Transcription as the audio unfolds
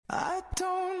I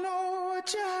don't know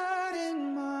what you had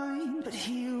in mind, but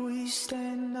here we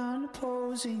stand on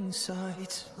opposing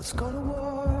sides. Let's go to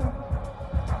war.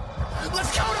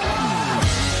 Let's go to war!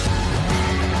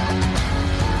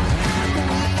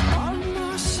 We arm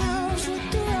ourselves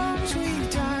with the wrongs we've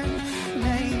done.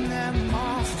 Name them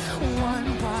off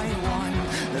one by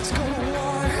one. Let's go to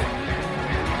war.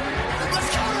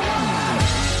 Let's go to war!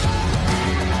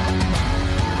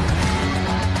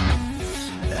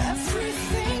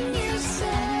 Everything you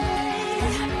say,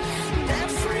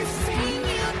 everything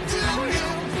you do, you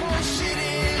push it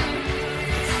in,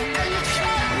 and you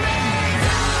can't make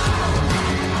out,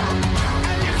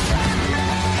 and you can't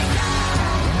make out.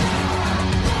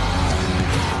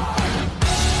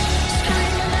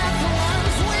 Screaming at the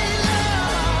ones we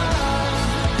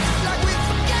love, like we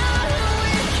forgot who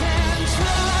we can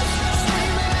trust.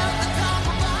 Screaming at the top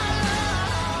of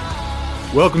our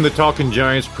lungs. Welcome to Talking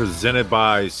Giants, presented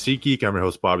by SeatGeek. I'm your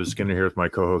host, Bobby Skinner, here with my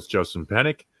co-host, Justin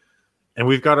Pennick. And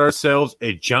we've got ourselves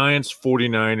a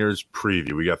Giants-49ers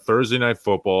preview. We got Thursday Night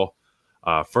Football.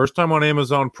 First time on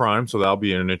Amazon Prime, so that'll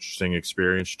be an interesting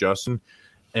experience, Justin.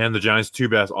 And the Giants' two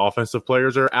best offensive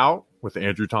players are out with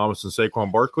Andrew Thomas and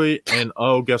Saquon Barkley. And,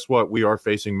 guess what? We are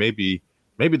facing maybe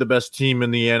the best team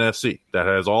in the NFC that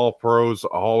has all pros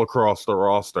all across the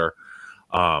roster.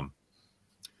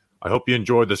 I hope you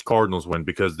enjoyed this Cardinals win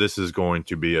because this is going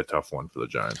to be a tough one for the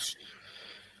Giants.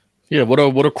 Yeah, what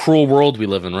a cruel world we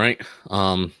live in, right?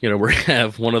 We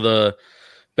have one of the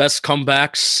best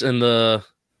comebacks in the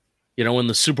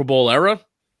Super Bowl era,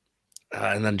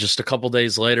 and then just a couple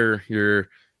days later, you're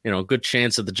good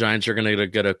chance that the Giants are going to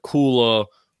get a cool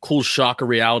shock of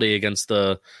reality against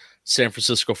the San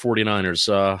Francisco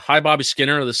 49ers. Hi, Bobby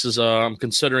Skinner. This is I'm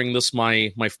considering this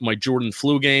my Jordan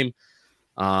flu game.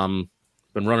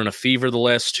 Been running a fever the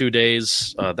last 2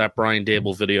 days. That Brian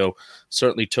Dable video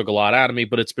certainly took a lot out of me,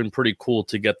 but it's been pretty cool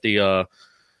to get the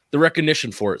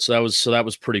recognition for it. So that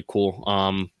was pretty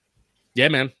cool. Yeah,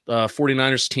 man,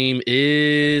 49ers team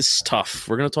is tough.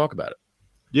 We're going to talk about it.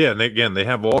 Yeah, and they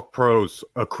have all pros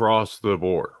across the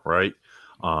board, right?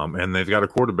 And they've got a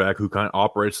quarterback who kind of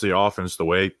operates the offense the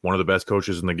way one of the best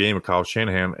coaches in the game, Kyle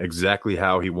Shanahan, exactly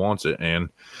how he wants it. And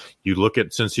you look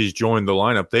at, since he's joined the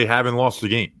lineup, they haven't lost the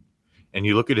game. And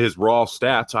you look at his raw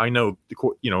stats, I know,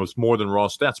 it's more than raw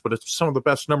stats, but it's some of the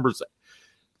best numbers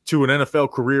to an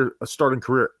NFL career, a starting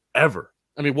career ever.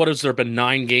 I mean, what has there been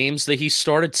 9 games that he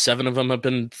started? 7 of them have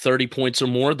been 30 points or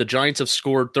more. The Giants have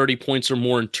scored 30 points or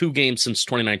more in 2 games since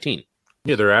 2019.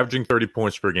 Yeah, they're averaging 30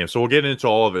 points per game. So we'll get into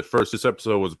all of it. First, this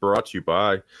episode was brought to you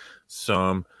by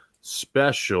some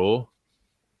special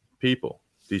people.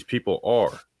 These people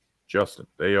are, Justin,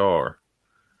 they are.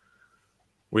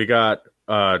 We got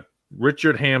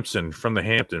Richard Hampson from the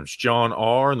Hamptons, John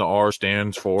R., and the R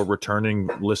stands for returning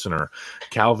listener,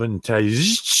 Calvin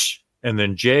Taish, and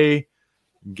then Jay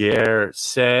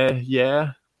Garcia.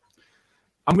 Yeah,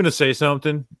 I'm going to say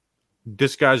something.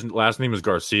 This guy's last name is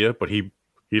Garcia, but he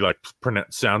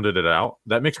sounded it out.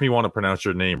 That makes me want to pronounce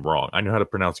your name wrong. I know how to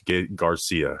pronounce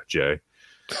Garcia, Jay.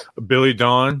 Billy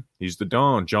Don, he's the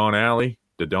Don. John Alley,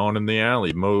 the Don in the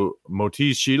alley.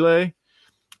 Motis Chile,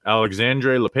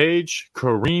 Alexandre LePage,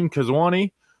 Kareem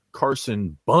Kazwani,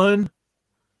 Carson Bunn,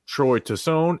 Troy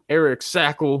Tassone, Eric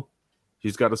Sackle,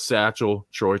 he's got a satchel.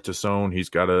 Troy Tassone, he's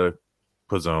got a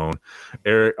pizzone.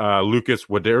 Lucas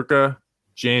Waderka,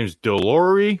 James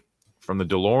Delory from the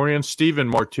DeLorean, Stephen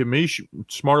Martimucci,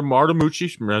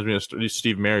 reminds me of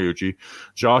Steve Mariucci,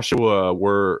 Joshua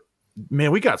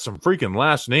we got some freaking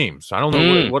last names. I don't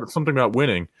know what something about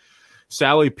winning.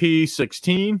 Sally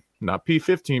P16, not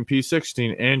P15,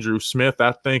 P16, Andrew Smith.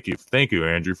 Thank you,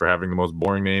 Andrew, for having the most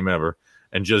boring name ever.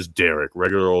 And just Derek,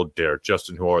 regular old Derek.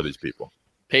 Justin, who are these people?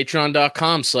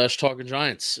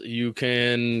 Patreon.com/TalkingGiants. You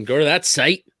can go to that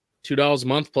site, $2 a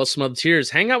month plus some other tiers.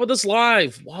 Hang out with us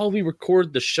live while we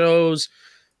record the shows.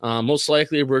 Most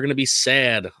likely we're going to be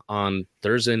sad on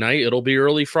Thursday night. It'll be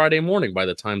early Friday morning by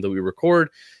the time that we record.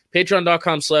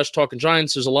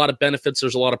 Patreon.com/TalkingGiants. There's a lot of benefits.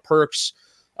 There's a lot of perks.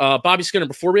 Bobby Skinner,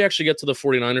 before we actually get to the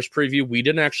 49ers preview, we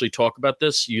didn't actually talk about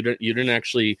this. You didn't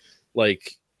actually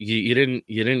you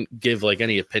didn't give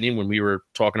any opinion when we were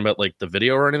talking about the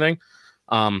video or anything.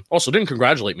 Also didn't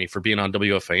congratulate me for being on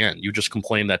WFAN. You just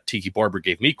complained that Tiki Barber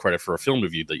gave me credit for a film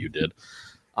review that you did.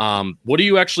 What do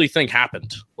you actually think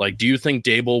happened? Do you think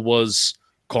Dable was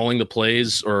calling the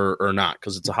plays or not?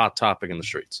 Because it's a hot topic in the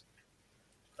streets.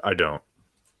 I don't.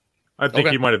 I think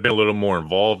he might have been a little more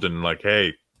involved in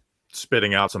hey,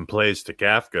 spitting out some plays to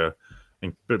Kafka,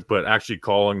 but actually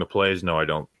calling the plays, no, I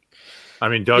don't. I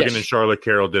mean, Duggan and Charlotte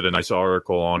Carroll did a nice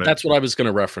article on it. That's what I was going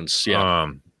to reference,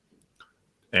 yeah.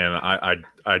 And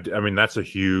I mean, that's a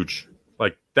huge,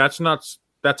 like, that's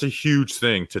a huge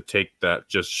thing to take that,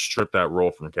 just strip that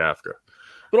role from Kafka.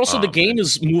 But also the game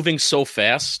is moving so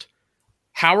fast.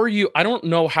 How are you? I don't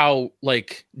know how,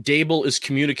 like, Dable is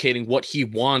communicating what he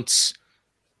wants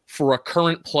for a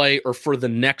current play or for the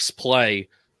next play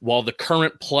while the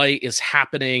current play is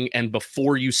happening and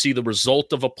before you see the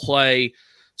result of a play.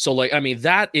 So, like, I mean,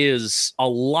 that is a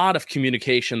lot of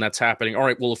communication that's happening. All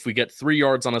right, well, if we get 3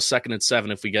 yards on a 2nd and 7,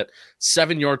 if we get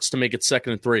 7 yards to make it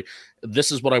 2nd and 3,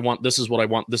 this is what I want, this is what I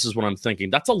want, this is what I'm thinking.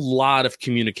 That's a lot of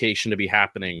communication to be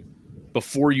happening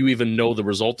before you even know the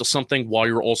result of something while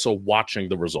you're also watching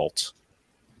the results.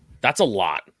 That's a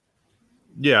lot.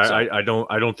 Yeah, so,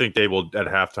 I don't think Dable at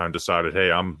halftime decided,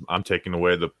 hey, I'm taking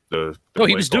away the no,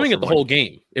 he was doing it the whole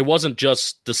game. It wasn't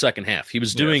just the second half. He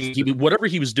was doing whatever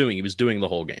he was doing the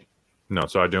whole game. No,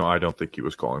 so I don't think he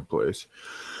was calling plays.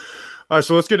 All right,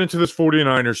 so let's get into this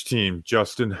 49ers team,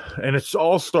 Justin. And it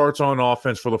all starts on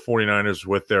offense for the 49ers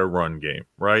with their run game,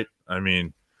 right? I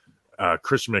mean,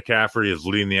 Christian McCaffrey is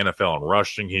leading the NFL in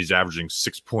rushing. He's averaging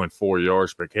 6.4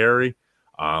 yards per carry.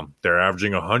 They're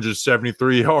averaging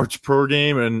 173 yards per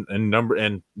game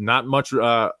and not much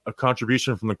a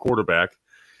contribution from the quarterback,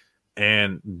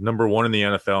 and number one in the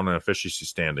NFL in an efficiency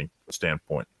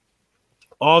standpoint.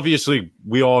 Obviously,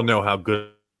 we all know how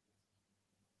good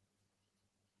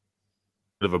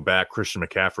of a back Christian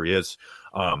McCaffrey is.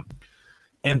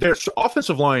 And their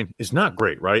offensive line is not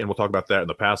great, right? And we'll talk about that in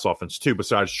the pass offense too,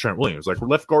 besides Trent Williams. Like,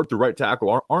 left guard through right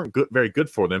tackle aren't good, very good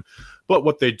for them. But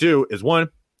what they do is, one,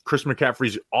 Chris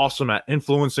McCaffrey's awesome at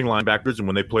influencing linebackers, and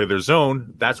when they play their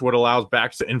zone, that's what allows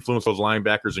backs to influence those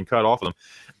linebackers and cut off of them.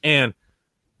 And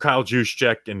Kyle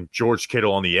Juszczyk and George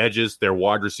Kittle on the edges, their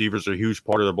wide receivers are a huge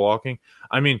part of their blocking.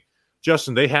 I mean,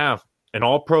 Justin, they have an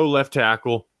all-pro left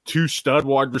tackle, 2 stud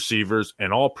wide receivers,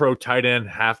 an all-pro tight end,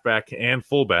 halfback, and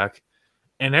fullback,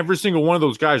 and every single one of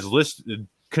those guys listed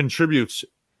contributes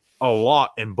a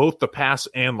lot in both the pass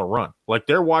and the run. Like,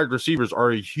 their wide receivers are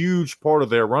a huge part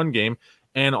of their run game.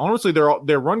 And honestly,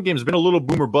 their run game has been a little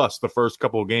boomer bust the first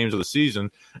couple of games of the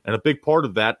season, and a big part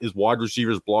of that is wide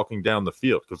receivers blocking down the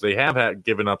field, because they have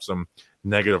given up some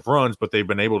negative runs, but they've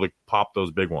been able to pop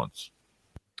those big ones.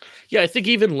 Yeah, I think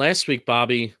even last week,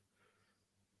 Bobby,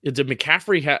 did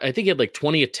McCaffrey I think he had like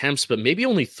 20 attempts, but maybe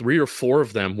only 3 or 4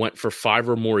 of them went for 5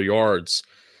 or more yards.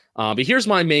 But here's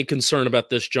my main concern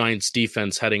about this Giants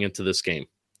defense heading into this game.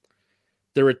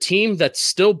 They're a team that's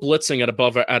still blitzing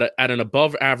at an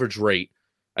above average rate.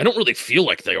 I don't really feel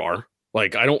like they are.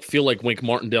 Like, I don't feel like Wink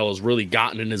Martindale has really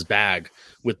gotten in his bag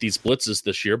with these blitzes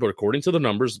this year. But according to the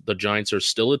numbers, the Giants are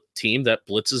still a team that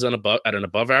blitzes at an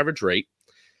above average rate.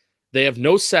 They have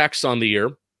no sacks on the year.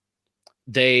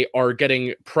 They are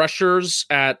getting pressures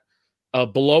at a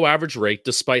below average rate,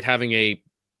 despite having a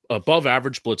above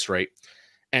average blitz rate.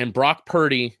 And Brock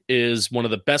Purdy is one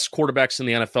of the best quarterbacks in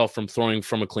the NFL from throwing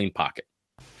from a clean pocket.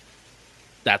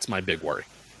 That's my big worry.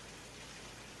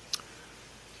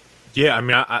 Yeah, I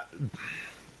mean,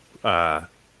 I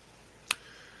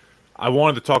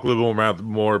wanted to talk a little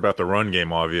more about the run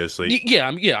game, obviously. Yeah.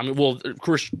 I mean, well,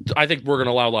 Chris, I think we're going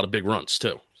to allow a lot of big runs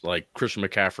too, like Christian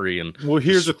McCaffrey and. Well,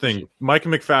 here's the thing: Micah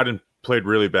McFadden played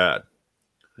really bad.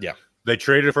 Yeah, they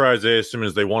traded for Isaiah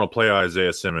Simmons. They want to play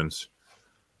Isaiah Simmons.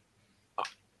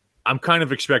 I'm kind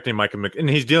of expecting and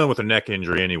he's dealing with a neck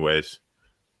injury, anyways.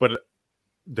 But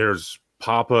there's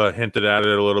Papa hinted at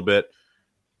it a little bit.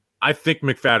 I think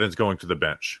McFadden's going to the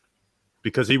bench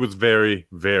because he was very,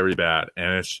 very bad.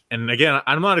 And again,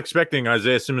 I'm not expecting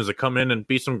Isaiah Simmons to come in and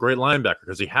be some great linebacker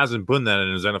because he hasn't been that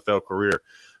in his NFL career.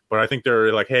 But I think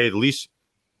they're like, hey, at least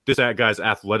this guy's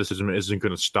athleticism isn't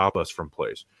going to stop us from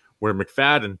plays. Where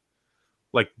McFadden,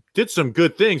 like, did some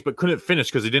good things but couldn't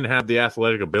finish because he didn't have the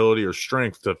athletic ability or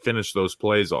strength to finish those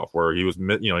plays off. Where he was,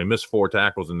 he missed 4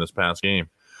 tackles in this past game.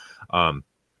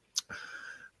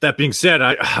 That being said,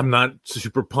 I'm not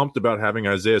super pumped about having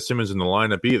Isaiah Simmons in the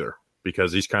lineup either,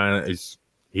 because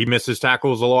he misses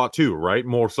tackles a lot too, right?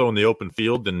 More so in the open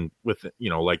field than with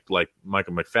like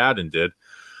Micah McFadden did.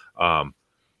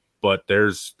 But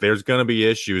there's going to be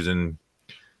issues, and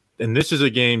this is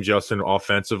a game, Justin,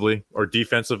 offensively or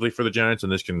defensively for the Giants,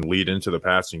 and this can lead into the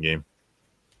passing game.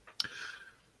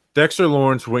 Dexter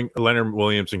Lawrence, Leonard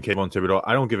Williams, and Kayvon Thibodeau,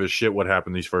 I don't give a shit what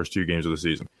happened these first 2 games of the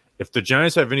season. If the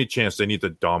Giants have any chance, they need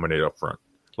to dominate up front.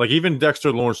 Like, even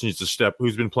Dexter Lawrence needs to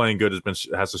who's been playing good,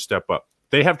 has to step up.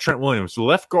 They have Trent Williams.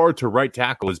 Left guard to right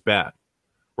tackle is bad,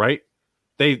 right?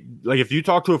 If you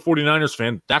talk to a 49ers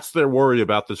fan, that's their worry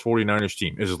about this 49ers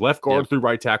team, is left guard through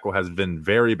right tackle has been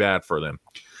very bad for them.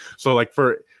 So, like,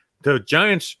 for the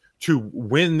Giants to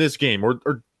win this game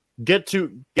or get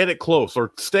it close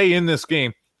or stay in this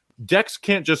game, Dex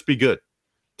can't just be good.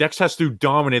 Dex has to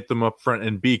dominate them up front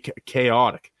and be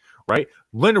chaotic, right?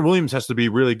 Leonard Williams has to be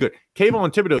really good.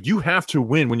 Kayvon Thibodeau, you have to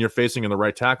win when you're facing in the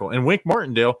right tackle. And Wink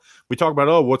Martindale, we talk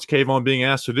about, what's Kayvon being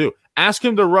asked to do? Ask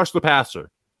him to rush the passer,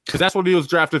 because that's what he was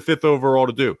drafted 5th overall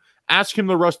to do. Ask him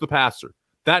to rush the passer.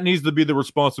 That needs to be the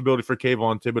responsibility for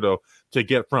Kayvon Thibodeau to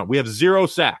get front. We have 0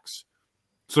 sacks.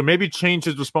 So maybe change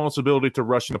his responsibility to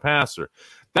rushing the passer.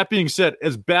 That being said,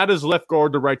 as bad as left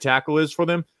guard to right tackle is for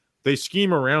them, they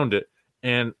scheme around it.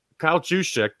 And Kyle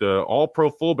Juszczyk, the all-pro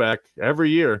fullback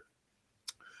every year,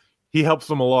 he helps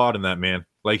them a lot in that, man.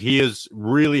 Like, he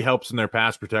really helps in their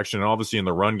pass protection. And obviously in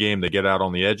the run game, they get out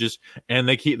on the edges. And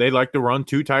they like to run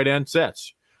 2 tight end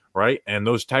sets, right? And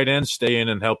those tight ends stay in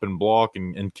and help and block.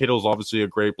 And Kittle's obviously a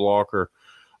great blocker.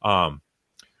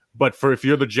 But if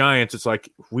you're the Giants, it's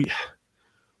like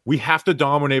we have to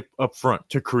dominate up front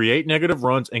to create negative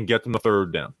runs and get them the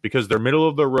 3rd down, because they're middle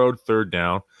of the road 3rd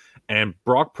down. And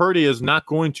Brock Purdy is not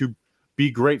going to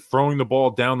be great throwing the ball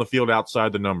down the field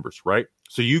outside the numbers, right?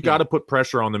 So you got to put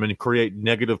pressure on them and create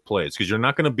negative plays, because you're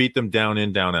not going to beat them down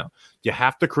in, down out. You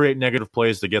have to create negative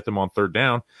plays to get them on 3rd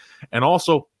down. And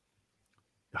also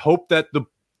hope that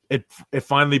it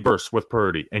finally bursts with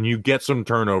Purdy and you get some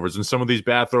turnovers, and some of these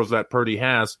bad throws that Purdy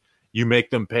has, you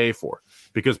make them pay for.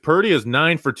 Because Purdy is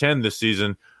 9 for 10 this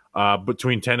season,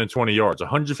 between 10 and 20 yards,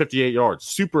 158 yards,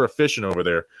 super efficient over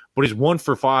there, but he's 1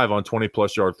 for 5 on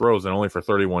 20-plus yard throws and only for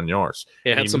 31 yards.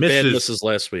 Yeah, had some bad misses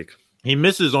last week. He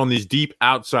misses on these deep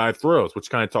outside throws, which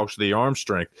kind of talks to the arm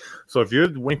strength. So if you're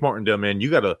Wink Martindale, man, you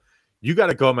gotta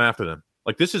come after them.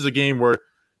 Like, this is a game where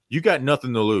you got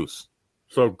nothing to lose.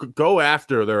 So go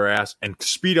after their ass and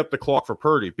speed up the clock for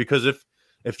Purdy, because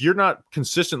if you're not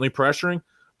consistently pressuring,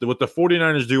 what the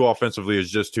 49ers do offensively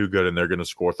is just too good, and they're going to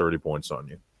score 30 points on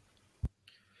you.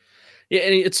 Yeah,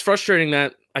 and it's frustrating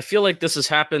that I feel like this has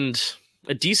happened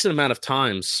a decent amount of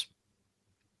times.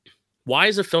 Why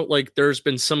has it felt like there's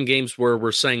been some games where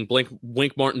we're saying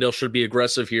Wink Martindale should be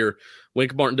aggressive here,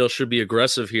 Wink Martindale should be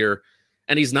aggressive here,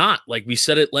 and he's not? Like, we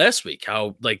said it last week,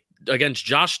 how, like, against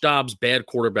Josh Dobbs, bad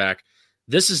quarterback,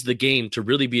 this is the game to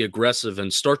really be aggressive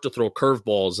and start to throw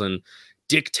curveballs and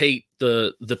dictate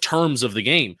the terms of the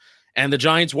game. And the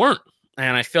Giants weren't.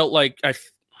 And I felt like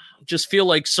just feel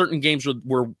like certain games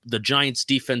where the Giants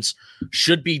defense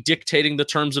should be dictating the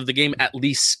terms of the game, at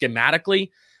least schematically,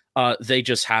 they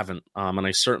just haven't. And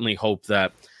I certainly hope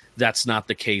that that's not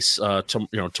the case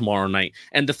tomorrow night.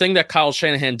 And the thing that Kyle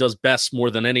Shanahan does best more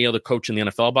than any other coach in the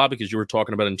NFL, Bob, because you were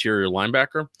talking about interior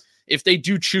linebacker, if they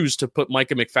do choose to put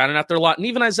Micah McFadden out there a lot, and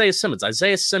even Isaiah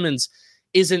Simmons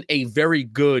isn't a very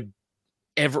good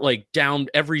every down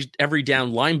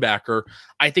linebacker.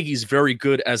 I think he's very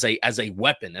good as a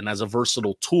weapon and as a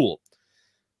versatile tool.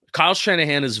 Kyle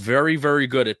Shanahan is very, very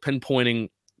good at pinpointing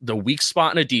the weak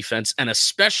spot in a defense, and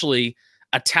especially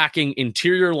attacking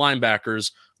interior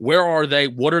linebackers. Where are they?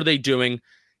 What are they doing?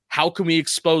 How can we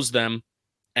expose them?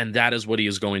 And that is what he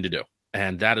is going to do.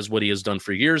 And that is what he has done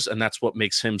for years. And that's what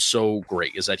makes him so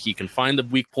great, is that he can find the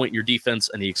weak point in your defense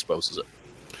and he exposes it.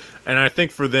 And I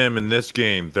think for them in this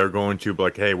game, they're going to be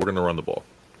like, hey, we're going to run the ball,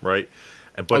 right?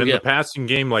 But in the passing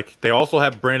game, like, they also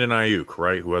have Brandon Ayuk,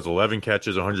 right, who has 11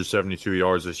 catches, 172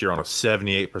 yards this year on a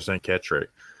 78% catch rate,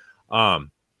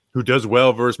 who does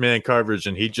well versus man coverage,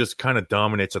 and he just kind of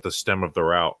dominates at the stem of the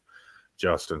route,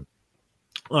 Justin.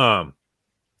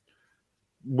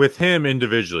 With him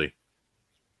individually,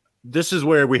 this is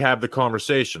where we have the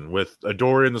conversation with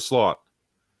Adoree in the slot.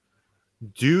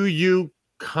 Do you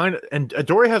and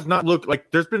Adoree has not looked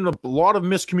like, there's been a lot of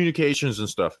miscommunications and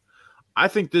stuff. I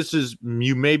think this is,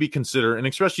 you maybe consider, and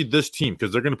especially this team,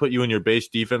 because they're going to put you in your base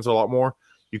defense a lot more.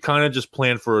 You kind of just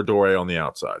plan for Adoree on the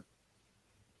outside.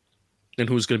 And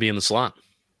who's going to be in the slot?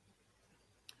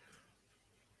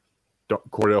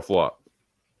 Cordell Flott.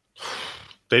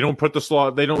 They don't put the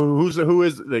slot. They don't. Who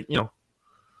is like,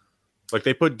 like,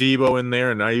 they put Debo in there,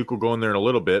 and Ayuk will go in there in a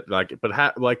little bit. Well,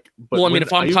 I mean,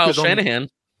 if I'm Kyle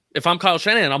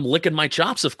Shanahan, I'm licking my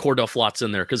chops if Cordell Flott's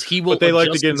in there, because he will. But they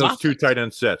like to get in those two tight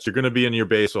end sets. You're going to be in your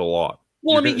base a lot.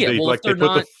 Well,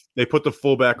 They put the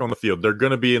fullback on the field. They're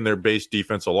going to be in their base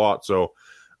defense a lot. So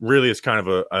really, it's kind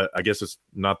of I guess it's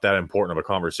not that important of a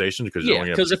conversation, because you only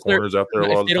have two corners out there a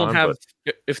lot of the time.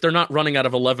 If they're not running out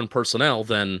of 11 personnel,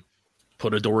 then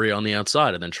put Adoree on the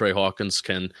outside, and then Trey Hawkins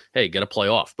can, get a play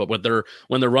off. But when they're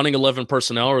running 11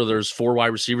 personnel, or there's 4 wide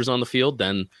receivers on the field,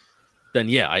 then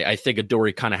I think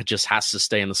Adoree kind of just has to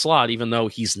stay in the slot, even though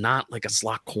he's not like a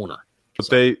slot corner.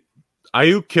 But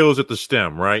Ayuk kills at the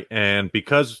stem, right? And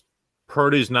because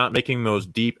Purdy's not making those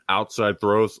deep outside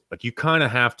throws, like, you kind of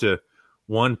have to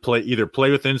either play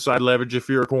with inside leverage if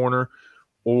you're a corner,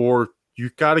 or you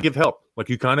got to give help. Like,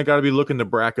 you kind of got to be looking to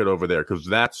bracket over there, because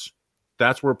that's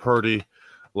where Purdy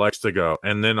likes to go.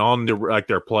 And then on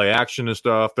their play action and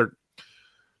stuff,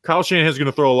 Kyle Shanahan's going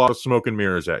to throw a lot of smoke and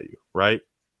mirrors at you, right?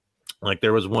 Like,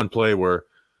 there was one play where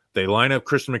they line up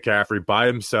Christian McCaffrey by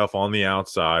himself on the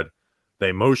outside.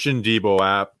 They motion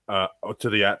Debo to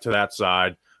that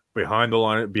side behind the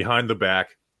line, behind the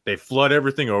back. They flood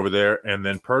everything over there, and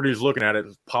then Purdy's looking at it,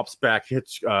 pops back,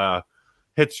 hits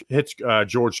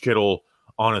George Kittle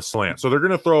on a slant. So they're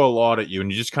going to throw a lot at you,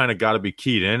 and you just kind of got to be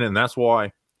keyed in. And that's why,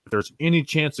 if there's any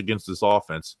chance against this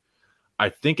offense, I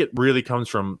think it really comes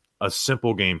from a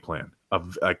simple game plan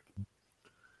of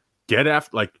get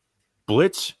after,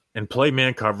 blitz and play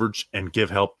man coverage and give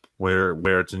help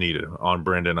where it's needed on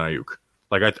Brandon Ayuk.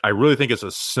 Like, I really think it's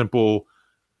a simple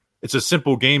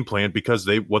game plan, because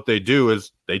what they do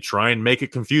is they try and make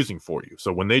it confusing for you.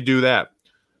 So when they do that,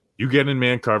 you get in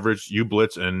man coverage, you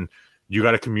blitz, and you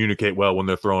got to communicate well when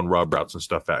they're throwing rub routes and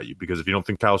stuff at you. Because if you don't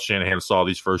think Kyle Shanahan saw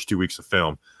these first 2 weeks of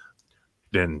film,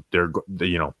 then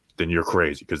then you're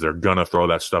crazy, because they're gonna throw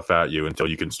that stuff at you until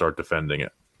you can start defending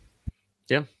it.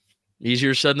 Yeah,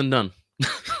 easier said than done.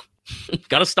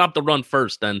 Got to stop the run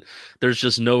first, and there's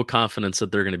just no confidence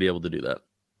that they're going to be able to do that.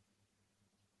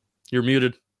 You're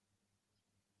muted.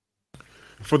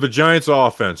 For the Giants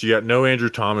offense, you got no Andrew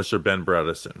Thomas or Ben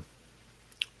Bredesen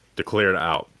declared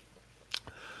out.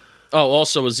 Oh,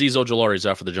 also Azeez Ojulari's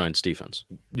out for the Giants defense.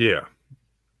 Yeah.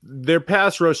 Their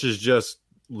pass rush is just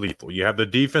lethal. You have the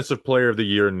defensive player of the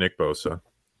year, Nick Bosa.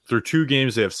 Through 2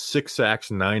 games, they have 6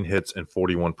 sacks, 9 hits, and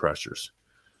 41 pressures.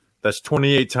 That's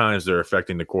 28 times they're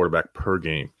affecting the quarterback per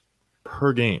game.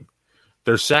 Per game.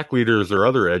 Their sack leader is their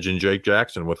other edge in Jake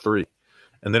Jackson with 3.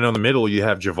 And then on the middle, you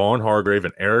have Javon Hargrave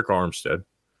and Eric Armstead.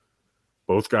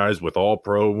 Both guys with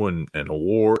All-Pro and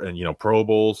award and, Pro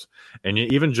Bowls. And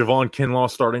even Javon Kinlaw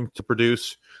starting to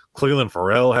produce. Cleveland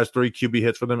Farrell has 3 QB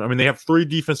hits for them. I mean, they have 3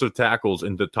 defensive tackles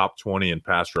in the top 20 in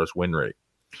pass rush win rate.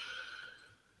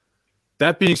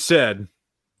 That being said,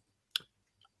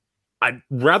 I'd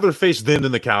rather face them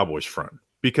than the Cowboys front,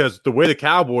 because the way the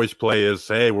Cowboys play is,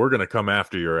 hey, we're going to come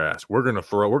after your ass. We're going to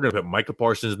put Micah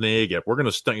Parsons in the A-gap. We're going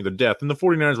to stunt you to death. And the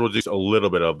 49ers will do a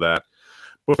little bit of that.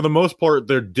 But for the most part,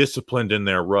 they're disciplined in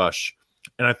their rush.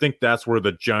 And I think that's where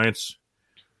the Giants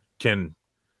can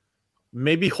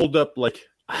maybe hold up like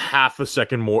half a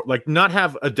second more, like not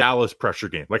have a Dallas pressure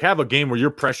game, like have a game where you're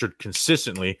pressured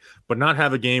consistently, but not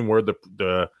have a game where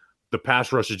the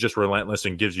pass rush is just relentless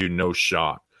and gives you no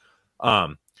shot.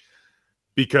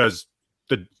 Because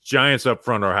the Giants up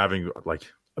front are having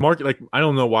I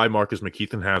don't know why Marcus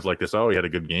McKeithen has like this. Oh, he had a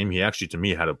good game. He actually, to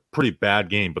me, had a pretty bad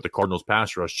game, but the Cardinals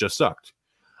pass rush just sucked.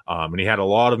 And he had a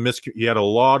lot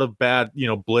of bad,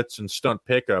 blitz and stunt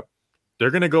pickup.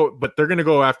 They're going to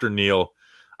go after Neal.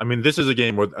 I mean, this is a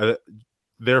game where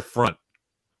their front,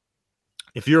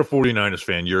 if you're a 49ers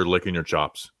fan, you're licking your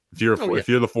chops. If you're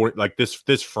the 40, like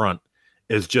this front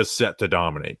is just set to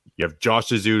dominate. You have Josh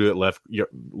Azuda at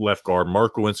left guard.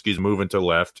 Mark Lewinsky's moving to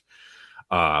left.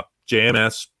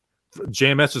 JMS's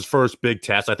first big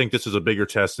test. I think this is a bigger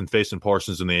test than facing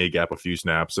Parsons in the A-gap a few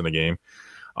snaps in the game.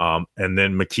 And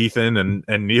then McKeithen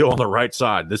and Neal on the right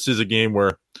side. This is a game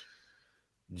where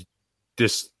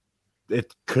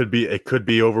it could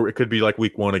be over. It could be like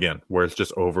week 1 again, where it's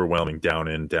just overwhelming, down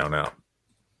in, down out.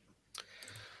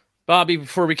 Bobby,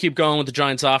 before we keep going with the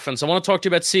Giants offense, I want to talk to you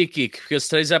about SeatGeek, because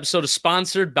today's episode is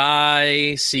sponsored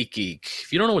by SeatGeek.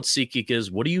 If you don't know what SeatGeek is,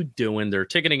 what are you doing? They're a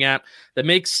ticketing app that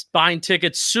makes buying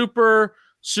tickets super,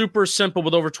 super simple.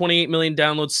 With over 28 million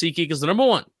downloads, SeatGeek is the number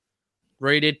 1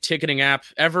 rated ticketing app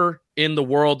ever in the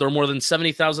world. There are more than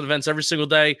 70,000 events every single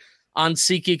day on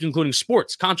SeatGeek, including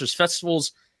sports, concerts,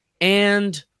 festivals,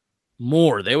 and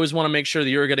more. They always want to make sure that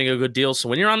you're getting a good deal. So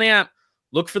when you're on the app,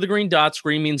 look for the green dots.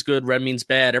 Green means good, red means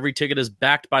bad. Every ticket is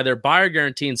backed by their buyer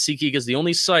guarantee, and SeatGeek is the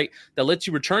only site that lets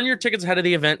you return your tickets ahead of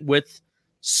the event with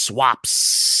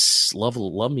swaps.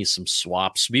 Love me some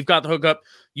swaps. We've got the hookup.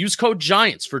 Use code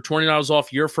GIANTS for $20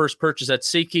 off your first purchase at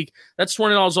SeatGeek. That's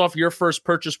 $20 off your first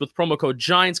purchase with promo code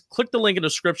GIANTS. Click the link in the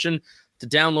description to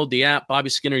download the app. Bobby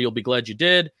Skinner, you'll be glad you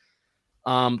did.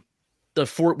 What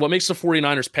makes the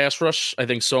 49ers pass rush, I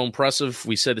think, so impressive.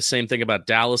 We said the same thing about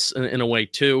Dallas in a way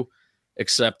too,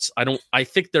 except I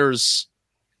think there's,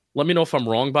 let me know if I'm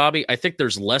wrong, Bobby. I think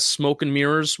there's less smoke and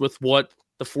mirrors with what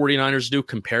the 49ers do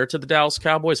compared to the Dallas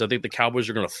Cowboys. I think the Cowboys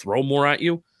are going to throw more at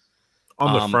you.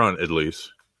 On the front, at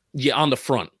least. Yeah, on the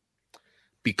front.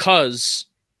 Because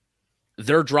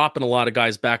they're dropping a lot of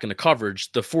guys back into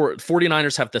coverage. The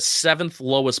 49ers have the 7th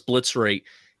lowest blitz rate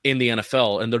in the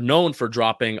NFL, and they're known for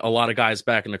dropping a lot of guys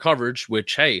back into coverage,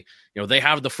 which, hey, they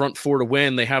have the front four to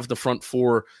win. They have the front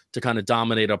four to kind of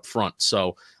dominate up front.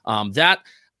 So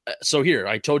so here,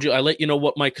 I told you, I let you know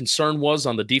what my concern was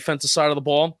on the defensive side of the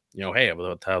ball. Hey,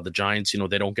 about how the Giants,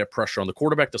 they don't get pressure on the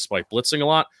quarterback despite blitzing a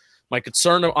lot. My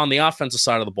concern on the offensive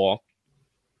side of the ball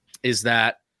is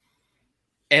that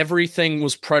everything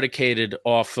was predicated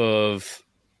off of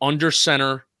under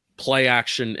center play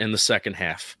action in the second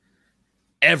half.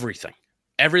 Everything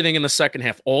in the second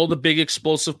half, all the big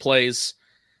explosive plays.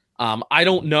 I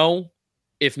don't know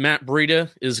if Matt Breida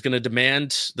is going to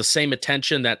demand the same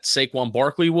attention that Saquon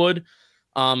Barkley would,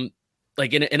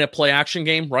 like in a play action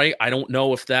game, right? I don't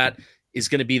know if that is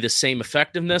going to be the same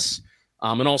effectiveness.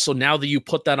 And also now that you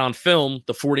put that on film,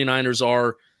 the 49ers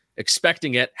are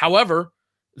expecting it. However,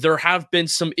 there have been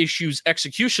some issues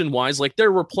execution-wise. Like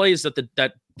there were plays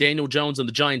that Daniel Jones and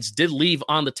the Giants did leave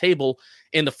on the table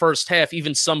in the first half,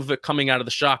 even some of it coming out of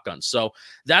the shotgun. So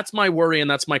that's my worry and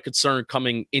that's my concern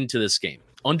coming into this game.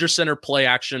 Under center play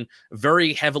action,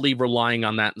 very heavily relying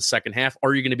on that in the second half.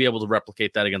 Are you going to be able to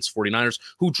replicate that against 49ers,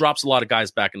 who drops a lot of guys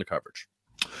back into coverage?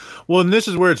 Well, and this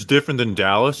is where it's different than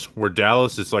Dallas, where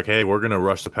Dallas is like, hey, we're going to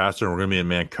rush the passer and we're going to be in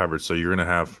man coverage. So you're going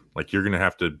to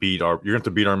have to beat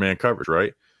our man coverage,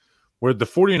 right? Where the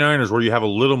 49ers, where you have a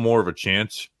little more of a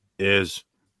chance, is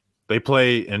they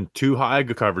play in two high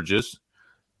coverages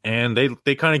and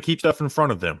they kind of keep stuff in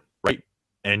front of them, right?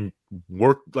 And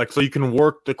work so you can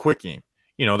work the quick game.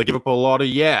 They give up a lot of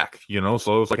yak,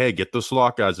 so it's like, hey, get the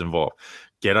slot guys involved.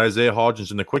 Get Isaiah Hodgins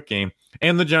in the quick game.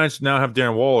 And the Giants now have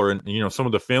Darren Waller. And, some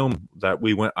of the film that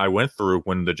I went through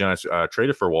when the Giants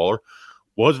traded for Waller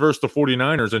was versus the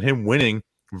 49ers and him winning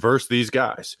versus these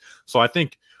guys. So I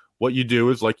think what you do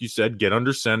is, like you said, get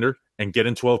under center and get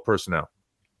in 12 personnel.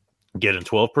 Get in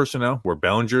 12 personnel where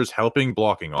Bellinger's helping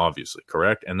blocking, obviously,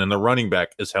 correct? And then the running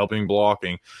back is helping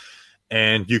blocking.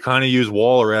 And you kind of use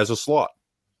Waller as a slot.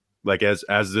 Like as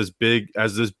this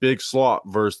big slot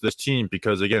versus this team,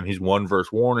 because again, he's one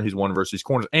versus Warner, he's one versus these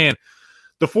corners, and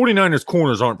the 49ers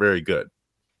corners aren't very good,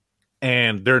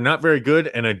 and they're not very good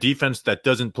in a defense that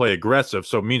doesn't play aggressive.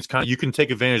 So it means you can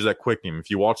take advantage of that quick game. If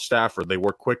you watch Stafford, they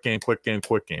work quick game.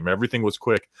 Everything was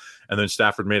quick, and then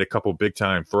Stafford made a couple big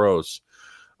time throws.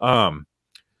 By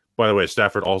the way,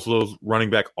 Stafford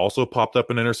running back also popped up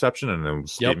an interception, and then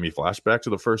gave me flashbacks to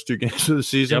the first two games of the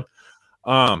season.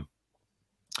 Yep.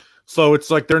 So it's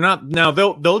like they're not now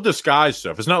they'll disguise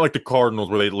stuff. It's not like the Cardinals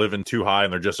where they live in too high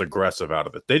and they're just aggressive out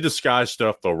of it. They disguise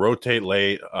stuff. They'll rotate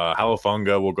late.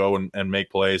 Halafunga will go and make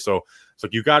plays. So it's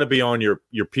like you got to be on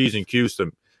your P's and Q's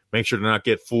to make sure to not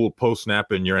get fooled post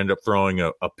snap and you end up throwing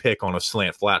a pick on a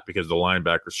slant flat because the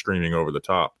linebacker's screaming over the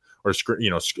top or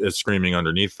is screaming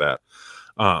underneath that.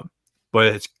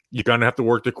 But you're going to have to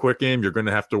work the quick game. You're going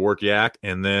to have to work yak,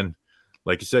 and then,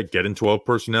 like you said, get in 12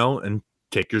 personnel and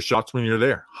take your shots when you're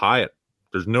there. Hyatt.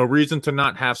 There's no reason to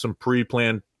not have some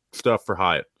pre-planned stuff for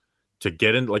Hyatt. To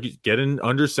get in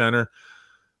under center,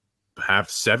 have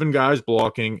 7 guys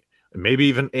blocking, maybe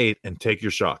even 8, and take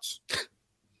your shots.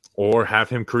 Or have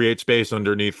him create space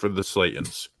underneath for the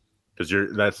Slaytons. Because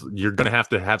you're going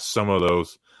to have some of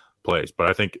those plays. But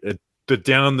I think the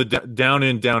down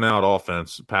in, down out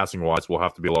offense, passing wise, will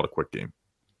have to be a lot of quick game.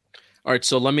 All right,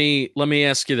 so let me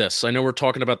ask you this. I know we're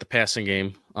talking about the passing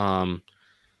game.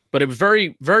 But it was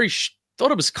very, very,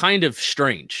 thought it was kind of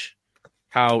strange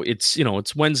how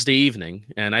it's Wednesday evening.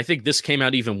 And I think this came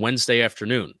out even Wednesday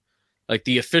afternoon. Like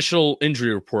the official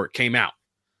injury report came out.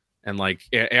 And like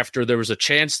after there was a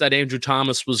chance that Andrew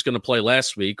Thomas was going to play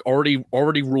last week, already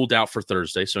ruled out for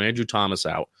Thursday. So Andrew Thomas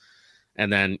out.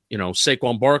 And then,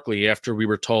 Saquon Barkley, after we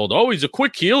were told, oh, he's a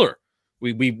quick healer.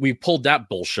 We pulled that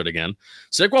bullshit again.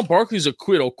 Saquon Barkley's a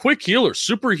quick healer,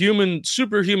 superhuman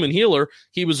healer.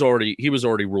 He was already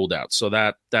ruled out. So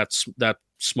that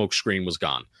smoke screen was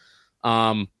gone.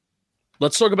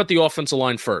 Let's talk about the offensive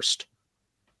line first.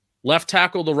 Left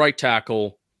tackle, the right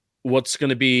tackle. What's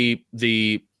going to be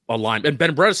the alignment? And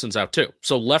Ben Bredeson's out too.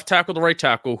 So left tackle, the right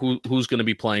tackle. Who's going to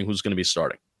be playing? Who's going to be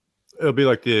starting? It'll be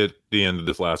like the end of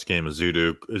this last game: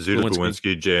 Azudu,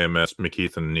 Kowinski, JMS,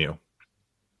 McKeith, and Neal.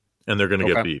 And they're going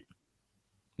to get beat.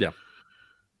 Yeah.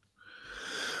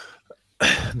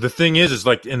 The thing is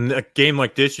like in a game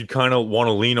like this, you kind of want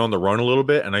to lean on the run a little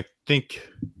bit. And I think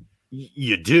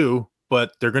you do,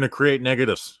 but they're going to create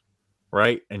negatives,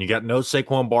 right? And you got no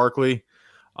Saquon Barkley.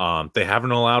 They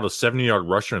haven't allowed a 70-yard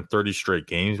rusher in 30 straight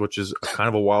games, which is kind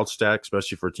of a wild stat,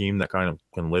 especially for a team that kind of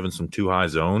can live in some too high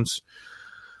zones.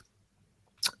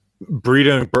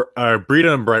 Breida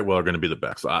and Brightwell are going to be the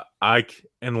backs.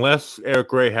 Unless Eric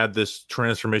Gray had this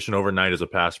transformation overnight as a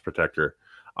pass protector,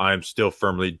 I'm still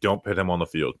firmly don't put him on the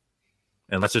field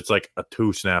unless it's like a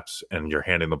 2 snaps and you're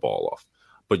handing the ball off.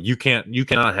 But you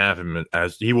cannot have him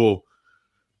as he will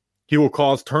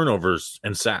cause turnovers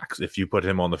and sacks if you put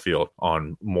him on the field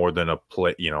on more than a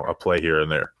play here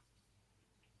and there.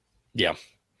 Yeah.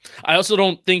 I also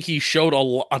don't think he showed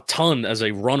a ton as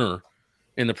a runner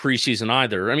in the preseason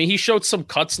either. I mean, he showed some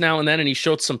cuts now and then, and he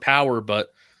showed some power,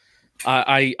 but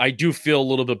I do feel a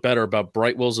little bit better about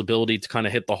Brightwell's ability to kind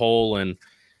of hit the hole and,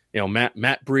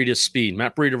 Matt Breida's speed.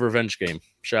 Matt Breida Revenge Game.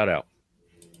 Shout out.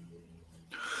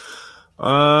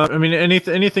 I mean,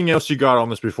 anything else you got on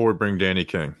this before we bring Danny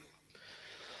King?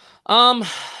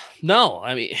 No.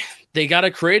 I mean, they got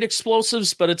to create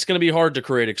explosives, but it's going to be hard to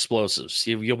create explosives.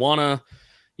 You want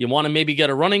to maybe get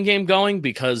a running game going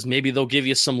because maybe they'll give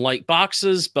you some light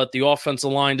boxes, but the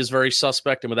offensive line is very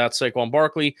suspect, and without Saquon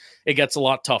Barkley, it gets a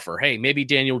lot tougher. Hey, maybe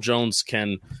Daniel Jones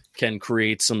can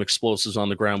create some explosives on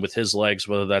the ground with his legs,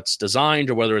 whether that's designed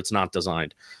or whether it's not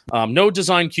designed. No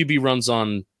design QB runs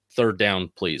on third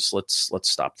down, please. Let's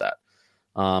stop that.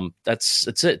 That's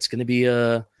it. It's gonna be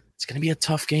a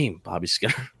tough game, Bobby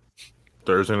Skinner.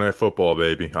 Thursday Night Football,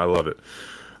 baby. I love it.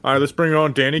 All right, let's bring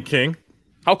on Danny King.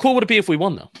 How cool would it be if we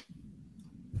won, though?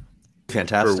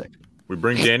 Fantastic. We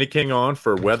bring Danny King on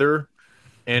for weather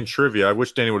and trivia. I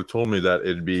wish Danny would have told me that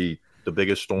it'd be the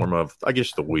biggest storm of, I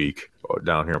guess, the week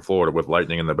down here in Florida with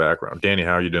lightning in the background. Danny,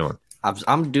 how are you doing?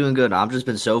 I'm doing good. I've just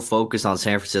been so focused on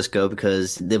San Francisco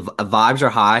because the vibes are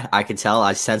high. I can tell.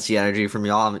 I sense the energy from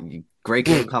y'all. Great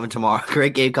game coming tomorrow.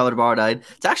 Great game coming tomorrow night.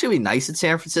 It's actually going to be nice in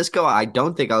San Francisco. I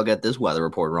don't think I'll get this weather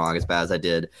report wrong as bad as I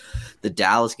did the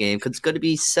Dallas game because it's going to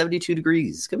be 72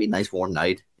 degrees. It's going to be a nice warm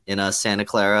night in Santa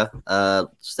Clara.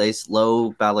 Stays low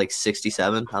about like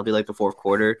 67. That'll be like the fourth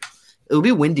quarter. It'll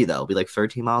be windy though. It'll be like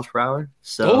 13 miles per hour.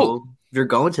 So if you're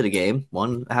going to the game,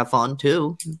 one, have fun.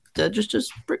 Two,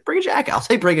 just bring a jacket. I'll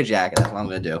say bring a jacket. That's what I'm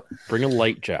going to do. Bring a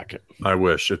light jacket. I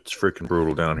wish. It's freaking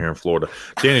brutal down here in Florida.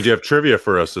 Danny, do you have trivia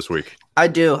for us this week? I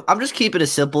do. I'm just keeping it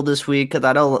simple this week because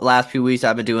I know the last few weeks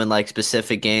I've been doing like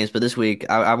specific games, but this week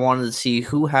I wanted to see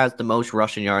who has the most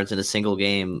rushing yards in a single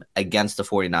game against the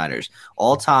 49ers.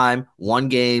 All time, one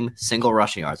game, single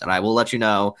rushing yards. And I will let you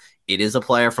know, it is a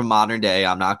player from modern day.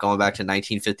 I'm not going back to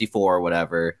 1954 or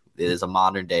whatever. It is a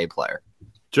modern day player.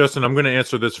 Justin, I'm going to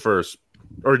answer this first.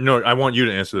 Or no, I want you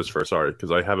to answer this first. Sorry,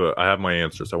 because I have my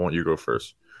answers. I want you to go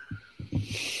first.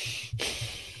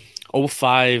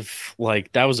 05,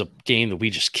 like that was a game that we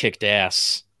just kicked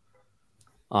ass.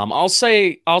 I'll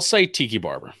say Tiki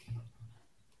Barber.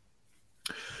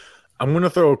 I'm going to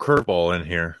throw a curveball in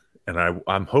here, and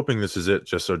I'm hoping this is it,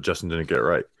 just so Justin didn't get it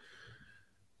right.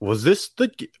 Was this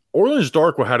the Orleans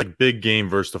Darkwa had a big game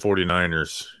versus the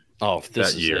 49ers? Oh, this that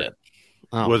is year. it.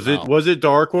 Oh, Was it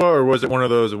Darkwa or was it one of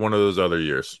those other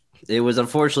years? It was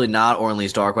unfortunately not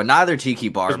Orleans Darkwa, neither Tiki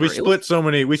Barber. We split so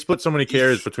many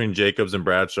carries between Jacobs and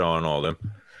Bradshaw and all them.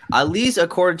 At least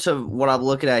according to what I'm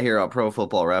looking at here on Pro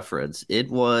Football Reference,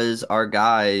 it was our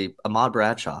guy Ahmad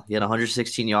Bradshaw. He had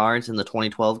 116 yards in the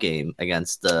 2012 game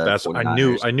against the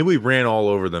 49ers. I knew we ran all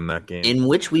over them that game, in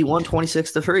which we won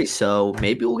 26-3. So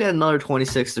maybe we'll get another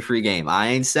 26-3 game. I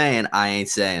ain't saying.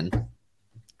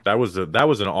 That was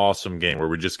an awesome game where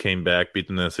we just came back, beat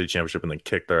them in the NFC Championship, and then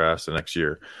kicked their ass the next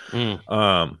year. Okay,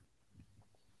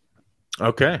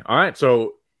 all right.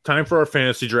 So time for our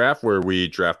fantasy draft, where we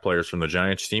draft players from the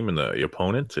Giants team and the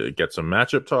opponent to get some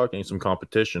matchup talk and some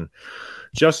competition.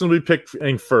 Justin will be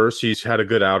picking first. He's had a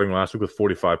good outing last week with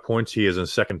 45 points. He is in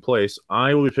second place.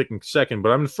 I will be picking second, but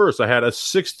I'm in first. I had a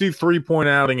 63-point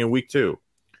outing in week 2.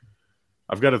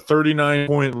 I've got a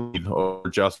 39-point lead over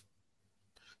Justin.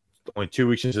 Only 2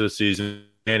 weeks into the season,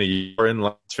 and you are in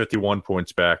last 51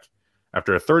 points back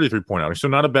after a 33-point outing. So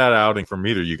not a bad outing from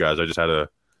either of you guys. I just had a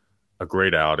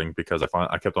great outing because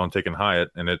I kept on taking Hyatt,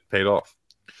 and it paid off.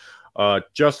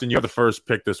 Justin, you have the first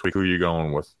pick this week. Who are you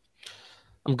going with?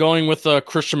 I'm going with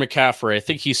Christian McCaffrey. I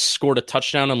think he's scored a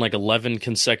touchdown in like 11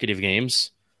 consecutive games.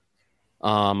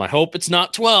 I hope it's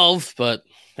not 12, but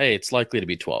hey, it's likely to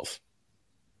be 12.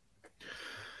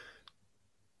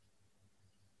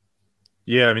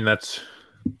 Yeah, I mean that's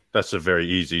a very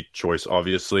easy choice.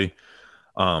 Obviously,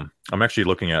 I'm actually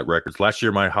looking at records. Last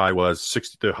year, my high was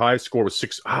 60. The high score was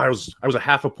 6. I was a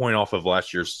half a point off of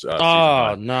last year's. Season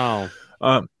high. No!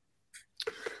 I'm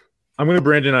going to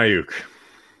Brandon Ayuk.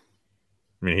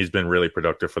 I mean, he's been really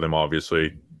productive for them.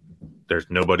 Obviously, there's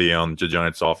nobody on the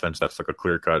Giants' offense that's like a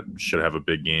clear cut should have a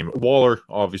big game. Waller,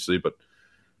 obviously, but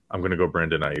I'm going to go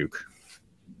Brandon Ayuk,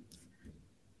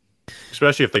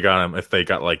 especially if they got him. If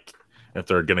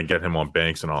they're going to get him on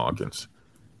Banks and Hawkins.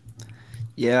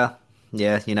 Yeah,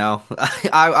 Yeah,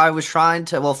 I was trying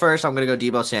to. Well, first I'm gonna go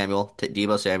Debo Samuel.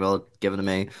 Debo Samuel, give it to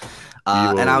me.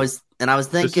 And I Debo. was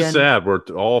This is thinking, sad. We're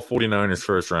all 49ers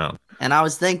first round.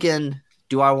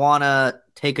 do I want to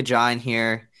take a Giant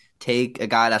here? Take a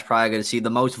guy that's probably going to see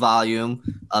the most volume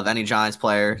of any Giants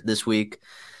player this week.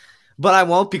 But I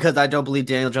won't because I don't believe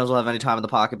Daniel Jones will have any time in the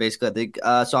pocket, basically. I think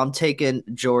so. I'm taking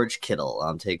George Kittle.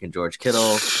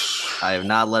 I have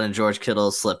not letting George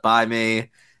Kittle slip by me.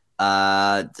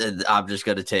 I'm just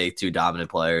going to take two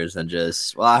dominant players and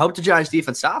I hope the Giants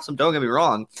defense stops them. Don't get me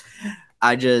wrong.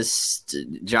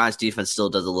 Giants defense still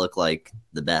doesn't look like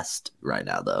the best right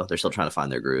now, though. They're still trying to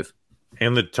find their groove.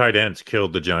 And the tight ends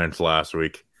killed the Giants last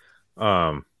week.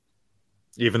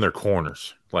 Even their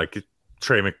corners, like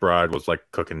Trey McBride was like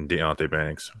cooking Deontay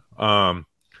Banks. All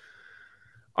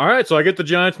right, so I get the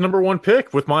Giants' number 1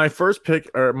 pick with my first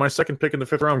pick or my second pick in the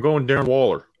 5th round. I'm going Darren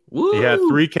Waller. Woo! He had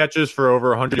 3 catches for over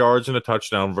 100 yards and a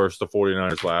touchdown versus the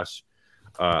 49ers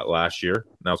last year.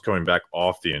 Now he's coming back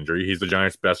off the injury. He's the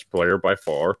Giants' best player by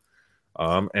far.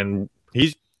 And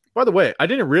he's, by the way, I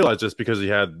didn't realize this because he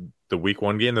had the week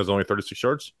 1 game. There's only 36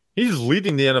 yards. He's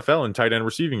leading the NFL in tight end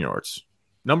receiving yards.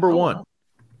 Number one. Wow.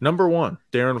 Number 1.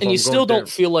 Darren. And you still don't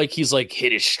feel like he's like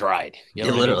hit his stride. You know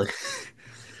what I mean? Literally.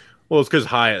 Well, it's because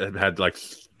Hyatt had like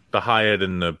the Hyatt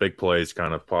and the big plays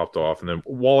kind of popped off. And then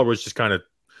Waller was just kind of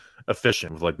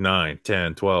efficient with like 9,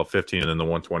 10, 12, 15, and then the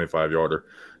 125-yarder.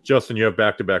 Justin, you have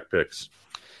back-to-back picks.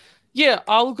 Yeah,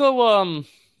 I'll go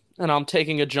and I'm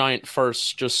taking a Giant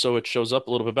first just so it shows up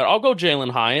a little bit better. I'll go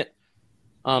Jalen Hyatt.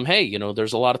 Hey,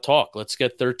 there's a lot of talk. Let's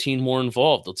get 13 more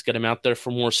involved. Let's get him out there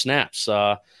for more snaps.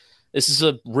 This is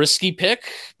a risky pick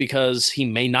because he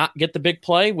may not get the big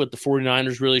play with the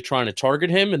 49ers really trying to target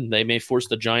him, and they may force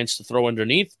the Giants to throw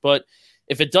underneath. But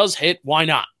if it does hit, why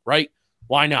not, right?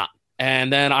 Why not?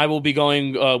 And then I will be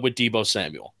going with Debo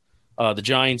Samuel. The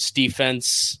Giants'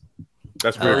 defense.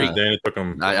 That's very Danny took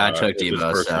him. I took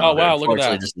Debo. So oh, wow, look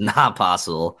at that. Just not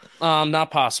possible.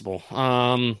 Not possible.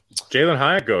 Jalen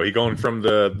Hyatt go. He going from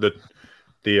the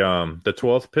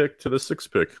 12th pick to the 6th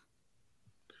pick.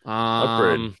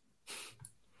 Upgrade.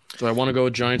 Do I want to go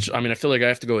with Giants? I mean, I feel like I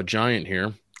have to go with Giant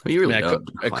here. You really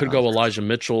I could go Elijah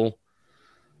Mitchell.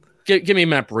 Give me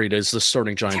Matt Breida as the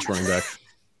starting Giants running back.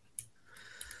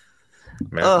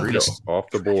 Matt Breida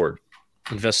off the board.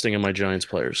 Investing in my Giants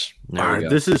players. All right,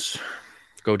 this is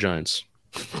go Giants.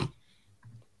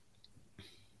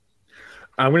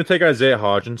 I'm going to take Isaiah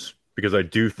Hodgins because I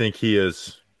do think he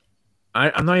is.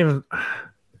 I'm going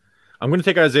to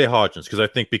take Isaiah Hodgins because I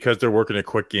think because they're working a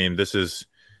quick game, this is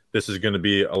going to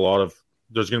be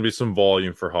there's going to be some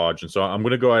volume for Hodgins. So I'm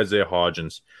going to go Isaiah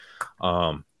Hodgins,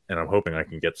 and I'm hoping I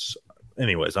can get.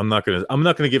 Anyways, I'm not going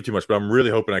to give too much, but I'm really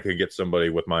hoping I can get somebody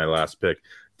with my last pick.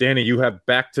 Danny, you have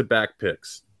back-to-back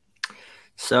picks.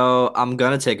 So I'm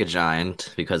going to take a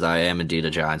Giant because I am indeed a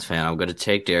Giants fan. I'm going to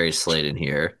take Darius Slayton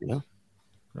here. Yeah.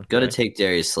 Okay. Going to take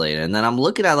Darius Slayton. And then I'm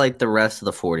looking at like the rest of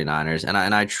the 49ers, and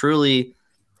I truly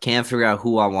can't figure out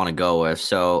who I want to go with.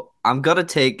 So I'm going to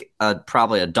take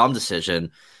probably a dumb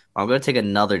decision. I'm going to take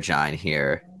another Giant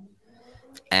here.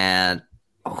 And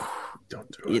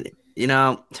don't do it.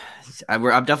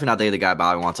 I'm definitely not the guy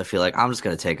Bobby wants. I feel like I'm just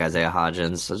going to take Isaiah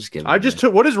Hodgins. So just give.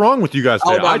 What is wrong with you guys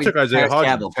today? I took Isaiah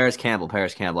Hodgins. Paris Campbell.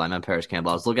 I meant Paris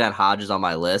Campbell. I was looking at Hodges on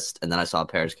my list, and then I saw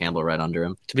Paris Campbell right under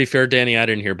him. To be fair, Danny, I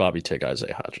didn't hear Bobby take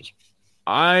Isaiah Hodgins.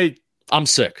 I'm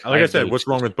sick. Like I said, what's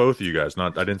wrong with both of you guys? I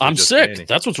didn't. I'm sick. Danny.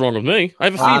 That's what's wrong with me. I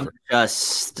have a fever.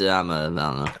 I don't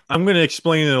know. I'm going to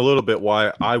explain in a little bit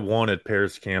why I wanted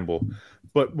Paris Campbell,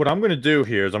 but what I'm going to do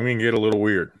here is I'm going to get a little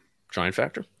weird. Giant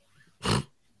factor.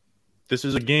 This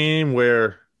is a game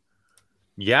where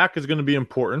Yak is going to be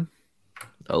important.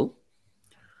 Oh.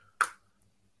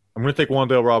 I'm going to take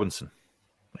Wan'Dale Robinson.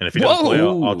 And if he doesn't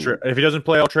play, if he doesn't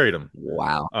play, I'll trade him.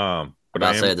 Wow. But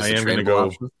I am going to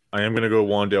go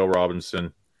Wan'Dale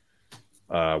Robinson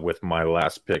with my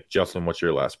last pick. Justin, what's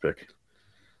your last pick?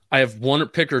 I have 1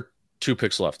 pick or 2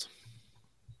 picks left.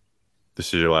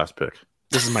 This is your last pick.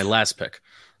 This is my last pick.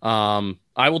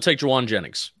 I will take Juwan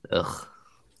Jennings. Ugh.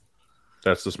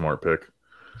 That's the smart pick.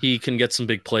 He can get some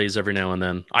big plays every now and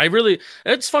then.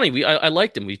 It's funny. I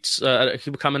liked him. He was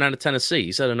coming out of Tennessee.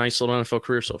 He's had a nice little NFL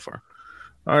career so far.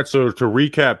 All right. So to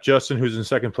recap, Justin, who's in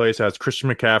second place, has Christian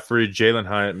McCaffrey, Jalen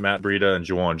Hyatt, Matt Breida, and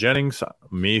Juwan Jennings.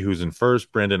 Me, who's in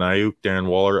first, Brandon Ayuk, Darren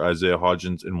Waller, Isaiah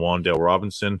Hodgins, and Wan'Dale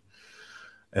Robinson.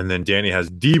 And then Danny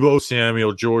has Debo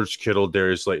Samuel, George Kittle,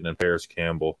 Darius Slayton, and Paris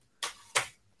Campbell.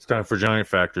 It's time for Giant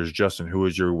Factors. Justin, who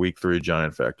is your Week 3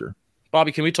 Giant Factor?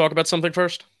 Bobby, can we talk about something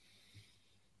first?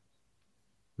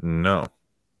 No.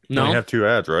 We have 2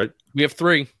 ads, right? We have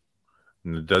 3.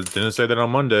 Didn't say that on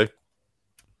Monday.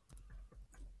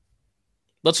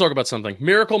 let's talk about something.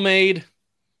 Miracle Made,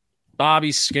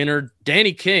 Bobby Skinner,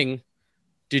 Danny King.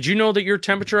 Did you know that your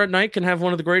temperature at night can have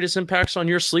one of the greatest impacts on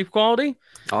your sleep quality?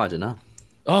 Oh, I did not.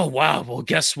 Oh, wow. Well,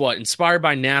 guess what? Inspired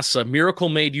by NASA, Miracle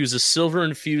Made uses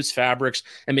silver-infused fabrics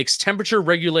and makes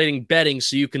temperature-regulating bedding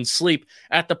so you can sleep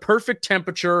at the perfect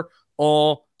temperature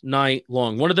all night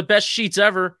long. One of the best sheets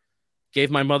ever. Gave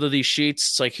my mother these sheets.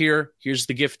 It's like, here's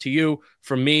the gift to you,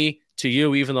 from me to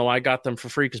you, even though I got them for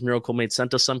free because Miracle Made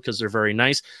sent us some because they're very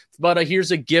nice. But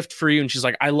here's a gift for you. And she's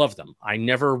like, I love them. I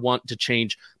never want to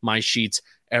change my sheets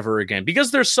ever again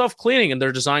because they're self-cleaning and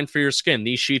they're designed for your skin.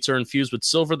 These sheets are infused with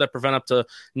silver that prevent up to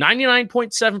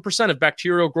 99.7% of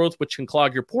bacterial growth, which can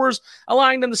clog your pores,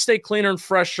 allowing them to stay cleaner and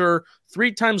fresher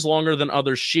 3 times longer than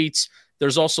other sheets.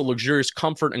 There's also luxurious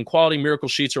comfort and quality. Miracle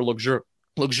sheets are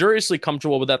luxuriously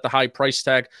comfortable without the high price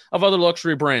tag of other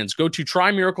luxury brands. Go to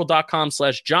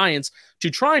trymiracle.com/giants to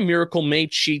try Miracle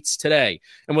Made sheets today.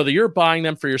 And whether you're buying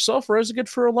them for yourself or as a gift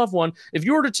for a loved one, if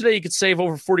you order today, you could save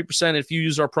over 40%. If you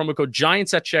use our promo code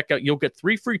GIANTS at checkout, you'll get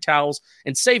 3 free towels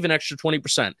and save an extra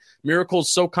 20%. Miracle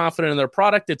is so confident in their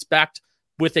product, it's backed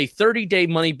with a 30-day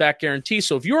money-back guarantee.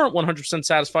 So if you aren't 100%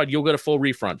 satisfied, you'll get a full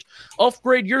refund.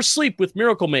 Upgrade your sleep with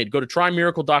Miracle Made. Go to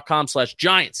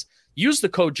trymiracle.com/giants. Use the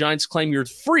code GIANTS, claim your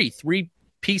free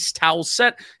 3-piece towel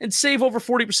set, and save over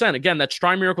 40%. Again, that's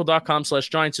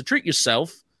trymiracle.com/giants to treat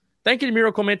yourself. Thank you to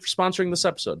Miracle Made for sponsoring this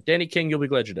episode. Danny King, you'll be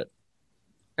glad you did.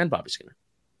 And Bobby Skinner.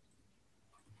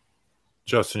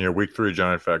 Justin, your week 3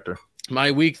 Giant factor.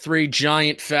 My week 3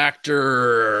 Giant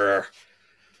factor.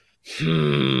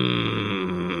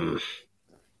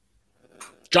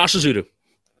 Josh Azudu.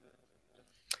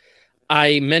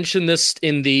 I mentioned this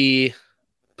in the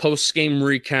post-game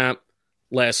recap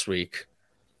last week,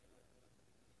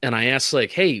 and I asked,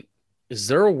 like, hey, is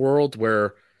there a world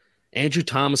where Andrew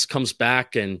Thomas comes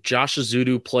back and Josh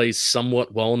Azudu plays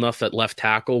somewhat well enough at left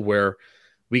tackle where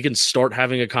we can start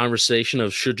having a conversation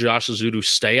of should Josh Azudu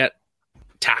stay at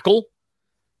tackle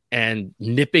and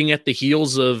nipping at the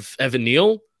heels of Evan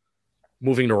Neal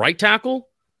moving to right tackle?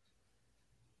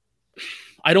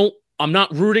 I'm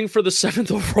not rooting for the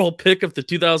 7th overall pick of the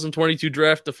 2022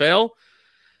 draft to fail.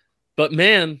 But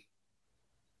man,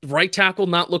 right tackle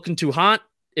not looking too hot.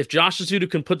 If Josh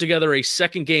Azudu can put together a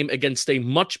second game against a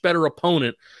much better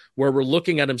opponent where we're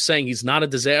looking at him saying he's not a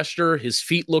disaster, his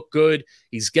feet look good,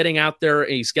 he's getting out there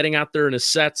in his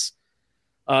sets.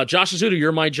 Josh Azudu,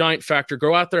 you're my Giant factor.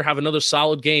 Go out there, have another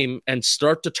solid game, and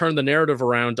start to turn the narrative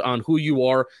around on who you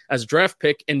are as a draft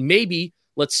pick, and maybe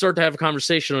let's start to have a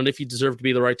conversation on if you deserve to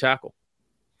be the right tackle.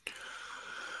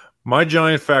 My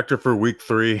Giant factor for week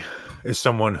 3 is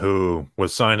someone who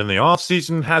was signed in the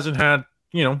offseason, hasn't had,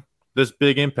 this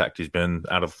big impact. He's been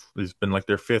like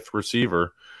their 5th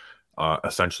receiver,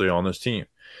 essentially on this team.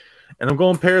 And I'm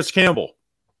going Paris Campbell.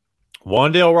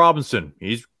 Wan'Dale Robinson,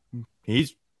 he's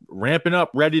ramping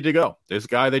up, ready to go. This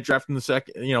guy they drafted in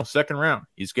the second round.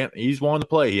 He's wanting to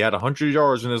play. He had 100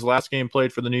 yards in his last game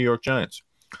played for the New York Giants.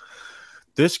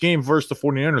 This game versus the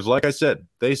 49ers, like I said,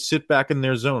 they sit back in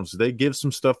their zones. They give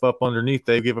some stuff up underneath.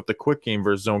 They give up the quick game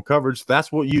versus zone coverage.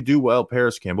 That's what you do well,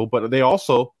 Paris Campbell. But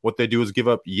what they do is give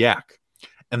up yak.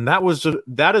 And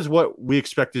that is what we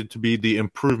expected to be the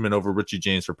improvement over Richie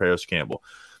James for Paris Campbell.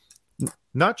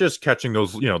 Not just catching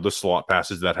those, the slot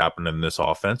passes that happen in this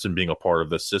offense and being a part of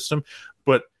this system,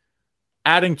 but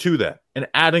adding to that and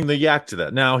adding the yak to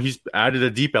that. Now he's added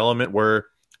a deep element where,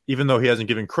 even though he hasn't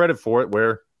given credit for it,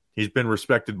 where he's been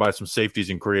respected by some safeties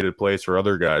and created plays for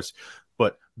other guys.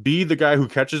 But be the guy who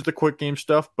catches the quick game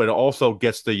stuff, but also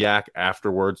gets the yak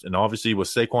afterwards. And obviously with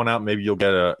Saquon out, maybe you'll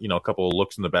get a couple of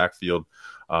looks in the backfield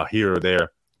here or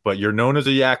there. But you're known as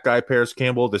a yak guy, Paris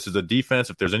Campbell. This is a defense.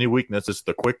 If there's any weakness, it's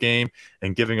the quick game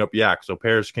and giving up yak. So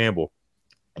Paris Campbell,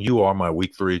 you are my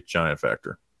week 3 Giant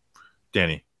factor.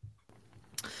 Danny.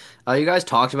 You guys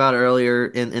talked about earlier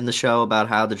in the show about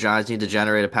how the Giants need to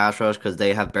generate a pass rush because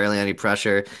they have barely any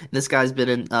pressure. And this guy's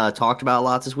been talked about a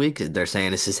lot this week. They're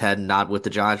saying it's his head not with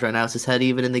the Giants right now. It's his head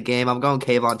even in the game. I'm going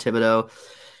Kayvon Thibodeau.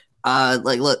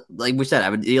 Like we said, I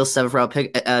would deal 7th round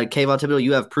pick. Kayvon Thibodeau,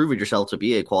 you have proven yourself to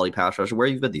be a quality pass rusher. Where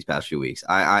you've been these past few weeks.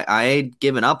 I ain't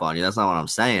giving up on you. That's not what I'm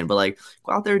saying. But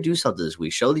go out there and do something this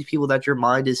week. Show these people that your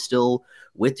mind is still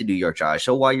with the New York Giants.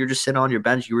 So while you're just sitting on your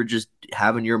bench, you were just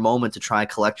having your moment to try and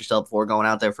collect yourself before going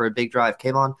out there for a big drive.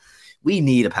 Kayvon, we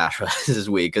need a pass rush this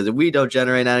week because if we don't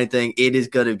generate anything, it is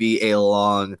going to be a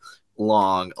long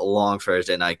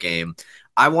Thursday night game.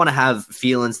 I want to have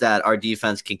feelings that our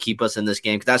defense can keep us in this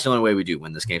game because that's the only way we do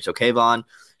win this game. So, Kayvon,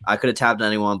 I could have tapped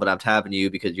anyone, but I'm tapping you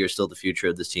because you're still the future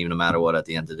of this team no matter what at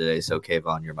the end of the day. So,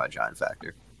 Kayvon, you're my Giant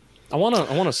factor. I want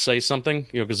to say something,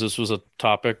 because this was a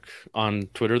topic on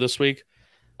Twitter this week.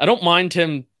 I don't mind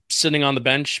him sitting on the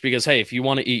bench because, hey, if you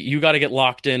want to eat, you got to get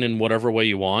locked in whatever way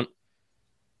you want.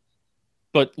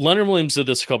 But Leonard Williams did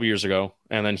this a couple years ago,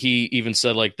 and then he even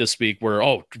said like this week where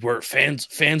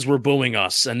fans were booing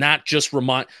us, and that just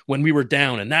when we were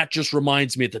down, and that just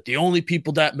reminds me that the only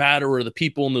people that matter are the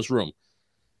people in this room.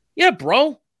 Yeah,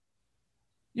 bro,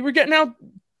 you were getting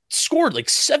outscored like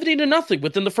 70-0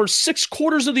 within the first 6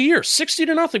 quarters of the year,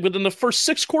 60-0 within the first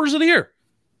 6 quarters of the year.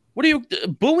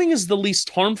 Booing is the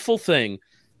least harmful thing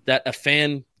that a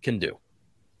fan can do.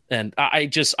 And I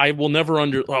will never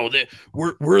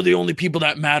we're the only people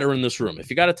that matter in this room. If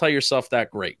you got to tell yourself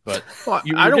that, great. But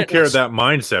I don't care that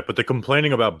mindset, but the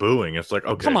complaining about booing, it's like,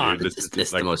 okay, come on, dude, this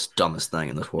is the most dumbest thing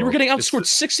in this world. You were getting outscored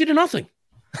 60-0.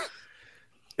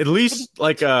 At least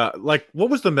like what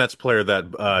was the Mets player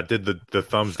that did the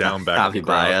thumbs down back? Javi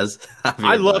Baez.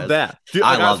 I love that. Dude,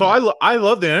 I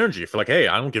love the energy for like, hey,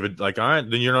 I don't give it like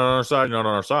then you're not on our side, you're not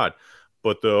on our side.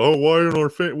 But why are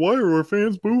our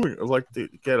fans booing? I was like,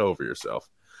 dude, get over yourself.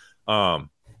 And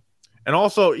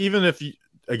also, even if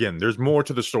again, there's more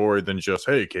to the story than just,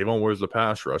 hey, Kayvon, where's the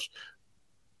pass rush?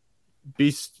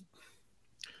 You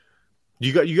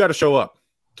got to show up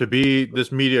to be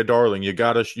this media darling. You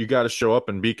got to show up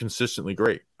and be consistently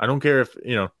great. I don't care if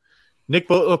Nick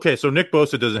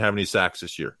Bosa doesn't have any sacks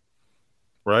this year,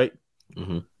 right?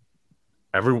 Mm-hmm.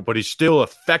 Everybody's still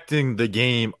affecting the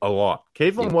game a lot.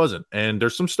 Kayvon wasn't, and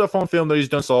there's some stuff on film that he's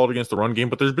done solid against the run game,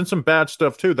 but there's been some bad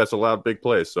stuff too that's allowed big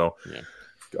plays. So,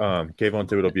 Kayvon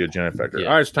Thibodeau will be a giant factor. Yeah.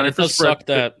 All right, it's time for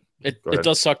spread. It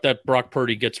does suck that Brock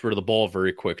Purdy gets rid of the ball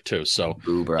very quick too. So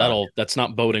that's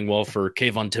not boding well for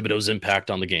Kayvon Thibodeau's impact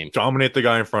on the game. Dominate the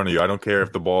guy in front of you. I don't care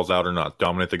if the ball's out or not.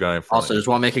 Dominate the guy in front. Also, of you. just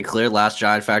want to make it clear, last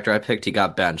giant factor I picked, he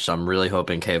got benched. So I'm really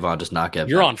hoping Kayvon does not get.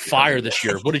 You're on fire this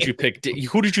year. What did you pick?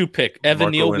 Who did you pick?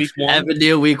 Evan Neal week 1. Evan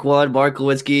Neal week 1. Mark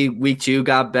Lewinsky week 2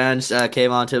 got benched.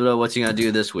 Kayvon Thibodeau, what's he gonna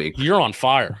do this week? You're on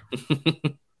fire.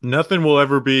 Nothing will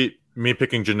ever beat me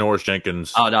picking Janoris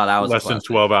Jenkins. Oh no, that was less than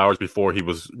 12 hours before he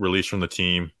was released from the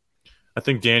team. I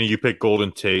think, Danny, you picked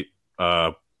Golden Tate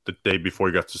the day before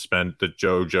he got suspended. The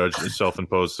Joe Judge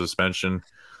self-imposed suspension.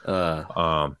 Classic.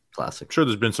 I'm sure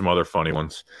there's been some other funny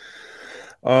ones.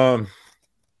 All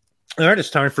right, it's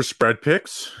time for spread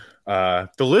picks. The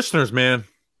listeners, man,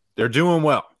 they're doing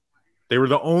well. They were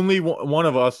the only one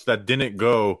of us that didn't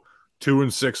go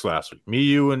 2-6 last week. Me,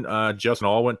 you, and Justin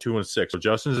all went 2-6. So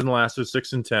Justin's in the last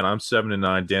 6-10. I'm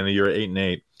 7-9. Danny, you're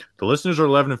 8-8. The listeners are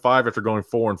 11-5 after going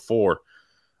 4-4.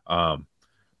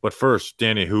 But first,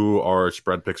 Danny, who are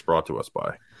spread picks brought to us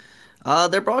by?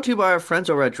 They're brought to you by our friends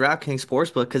over at DraftKings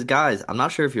Sportsbook because, guys, I'm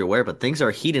not sure if you're aware, but things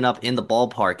are heating up in the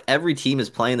ballpark. Every team is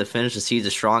playing to finish the season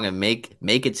strong and make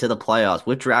it to the playoffs.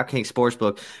 With DraftKings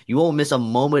Sportsbook, you won't miss a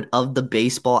moment of the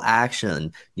baseball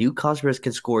action. New customers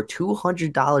can score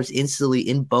 $200 instantly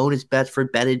in bonus bets for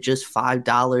betting just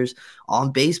 $5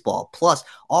 on baseball. Plus,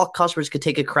 all customers could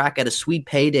take a crack at a sweet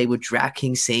payday with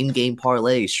DraftKings same-game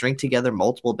parlays. String together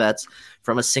multiple bets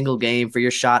from a single game for your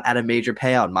shot at a major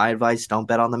payout. My advice, don't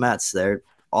bet on the Mets. They're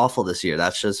awful this year.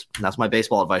 That's my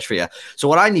baseball advice for you. So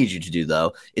what I need you to do,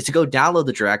 though, is to go download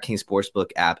the DraftKings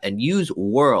Sportsbook app and use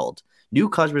World. New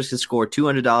customers can score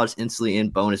 $200 instantly in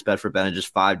bonus bet for betting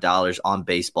just $5 on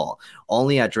baseball.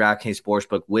 Only at DraftKings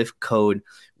Sportsbook with code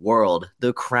WORLD.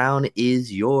 The crown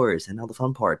is yours. And now the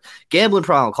fun part. Gambling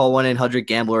problem? Call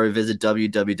 1-800-GAMBLER or visit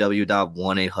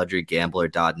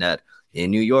www.1800gambler.net. In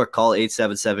New York, call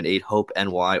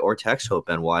 877-8-HOPE-NY or text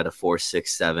HOPE-NY to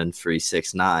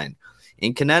 467-369.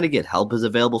 In Connecticut, help is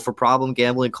available for problem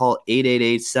gambling. Call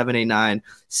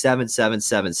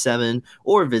 888-789-7777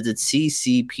 or visit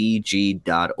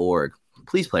ccpg.org.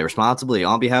 Please play responsibly.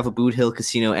 On behalf of Boot Hill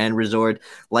Casino and Resort,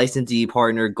 licensee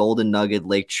partner Golden Nugget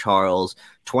Lake Charles,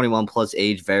 21 plus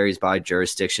age varies by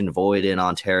jurisdiction, void in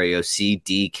Ontario. See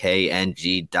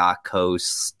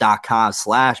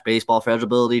dkng.com/baseball for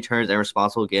eligibility, terms, and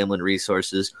responsible gambling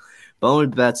resources.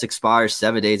 Bonus bets expire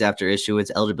 7 days after issuance.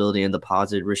 Eligibility and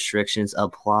deposit restrictions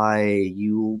apply.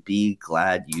 You'll be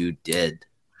glad you did.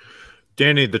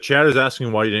 Danny, the chat is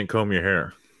asking why you didn't comb your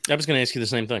hair. I was going to ask you the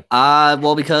same thing.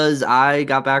 Well, because I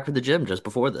got back from the gym just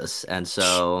before this, and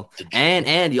so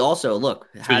and you also look.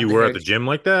 So you were at the gym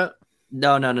like that?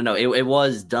 No. It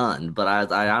was done, but I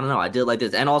don't know. I did like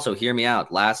this, and also hear me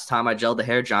out. Last time I gelled the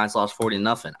hair, Giants lost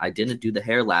 40-0. I didn't do the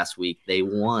hair last week. They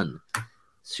won.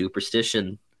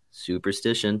 Superstition.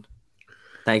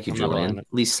 Thank you, Julian. At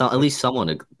least someone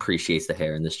appreciates the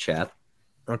hair in this chat.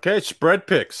 Okay, spread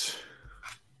picks.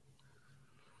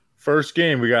 First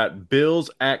game, we got Bills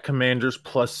at Commanders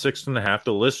plus 6.5.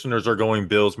 The listeners are going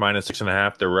Bills minus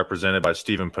 6.5. They're represented by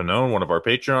Stephen Pannone, one of our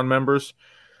Patreon members.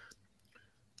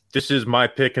 This is my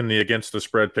pick in the against the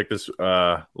spread pick this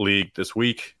league this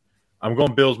week. I'm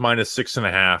going Bills minus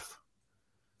 6.5.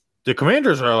 The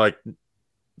Commanders are like,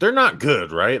 they're not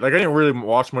good, right? Like I didn't really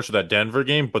watch much of that Denver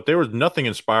game, but there was nothing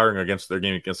inspiring against their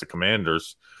game against the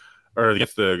Commanders or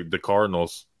against the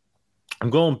Cardinals. I'm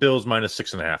going Bills minus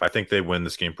 6.5. I think they win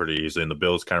this game pretty easily, and the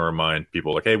Bills kind of remind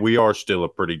people like, hey, we are still a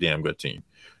pretty damn good team.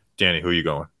 Danny, who are you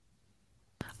going?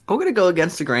 I'm going to go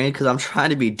against the grain because I'm trying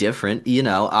to be different.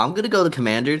 I'm going to go the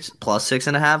Commanders plus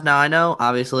 6.5. Now, I know,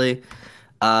 obviously,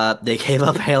 they gave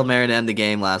up Hail Mary to end the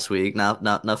game last week. Not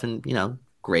nothing,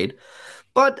 great.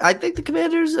 But I think the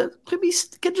Commanders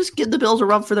can just give the Bills a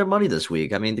run for their money this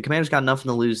week. I mean, the Commanders got nothing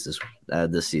to lose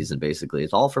this season, basically.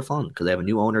 It's all for fun because they have a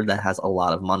new owner that has a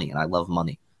lot of money, and I love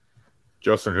money.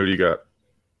 Justin, who do you got?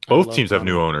 Both teams have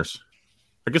new owners.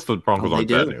 I guess the Broncos aren't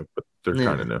that new, but they're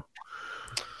kind of new.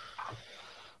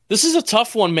 This is a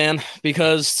tough one, man,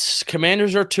 because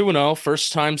Commanders are 2-0.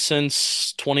 First time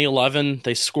since 2011.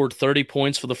 They scored 30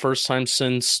 points for the first time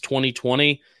since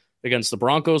 2020 against the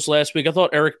Broncos last week. I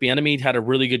thought Eric Bieniemy had a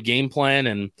really good game plan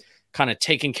and kind of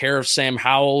taking care of Sam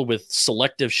Howell with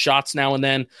selective shots now and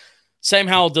then. Sam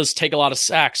Howell does take a lot of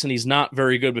sacks, and he's not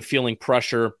very good with feeling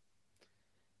pressure.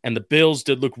 And the Bills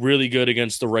did look really good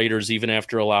against the Raiders, even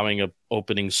after allowing an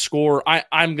opening score.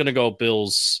 I'm going to go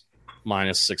Bills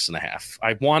minus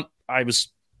 6.5. I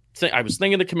was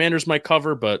thinking the Commanders might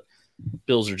cover, but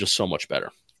Bills are just so much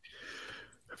better.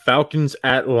 Falcons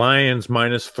at Lions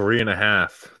minus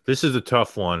 3.5. This is a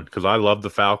tough one because I love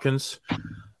the Falcons,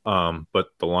 but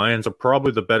the Lions are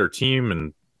probably the better team,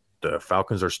 and the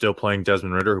Falcons are still playing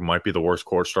Desmond Ridder, who might be the worst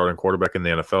starting quarterback in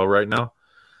the NFL right now.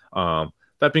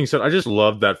 That being said, I just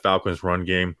love that Falcons run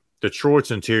game. Detroit's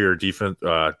interior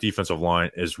defensive line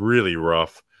is really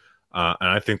rough. And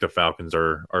I think the Falcons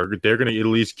they're going to at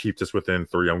least keep this within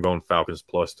 3. I'm going Falcons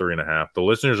plus 3.5. The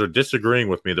listeners are disagreeing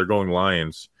with me. They're going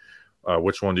Lions.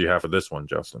 Which one do you have for this one,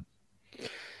 Justin?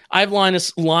 I have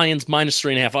Lions minus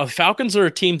 3.5. Falcons are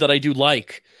a team that I do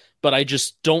like, but I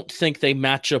just don't think they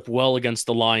match up well against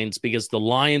the Lions because the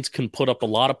Lions can put up a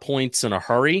lot of points in a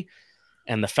hurry,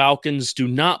 and the Falcons do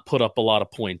not put up a lot of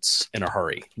points in a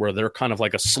hurry, where they're kind of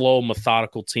like a slow,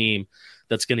 methodical team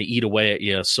that's going to eat away at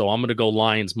you. So I'm going to go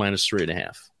Lions minus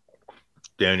 3.5.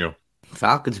 Daniel.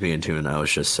 Falcons being 2-0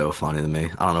 is just so funny to me.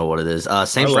 I don't know what it is.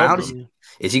 St. Brown,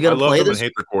 is he going to play this? I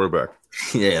hate their quarterback.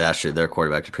 Yeah, that's true. Their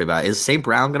quarterback is pretty bad. Is St.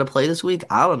 Brown going to play this week?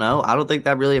 I don't know. I don't think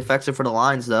that really affects it for the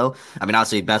Lions, though. I mean,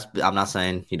 obviously, I'm not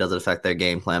saying he doesn't affect their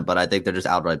game plan, but I think they're just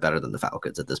outright better than the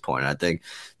Falcons at this point. I think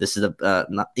this is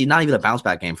not even a bounce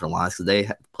back game for the Lions because they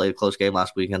played a close game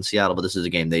last week in Seattle, but this is a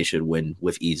game they should win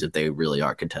with ease if they really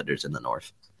are contenders in the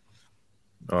North.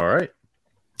 All right.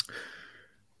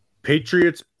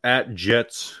 Patriots at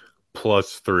Jets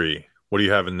plus 3. What do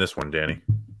you have in this one, Danny?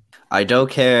 I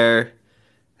don't care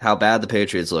how bad the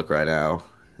Patriots look right now.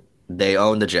 They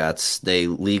own the Jets. They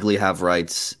legally have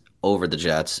rights over the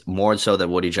Jets, more so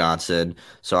than Woody Johnson.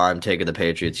 So I'm taking the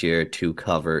Patriots here to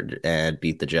cover and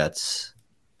beat the Jets.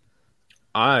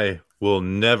 I will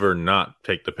never not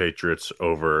take the Patriots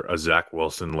over a Zach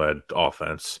Wilson-led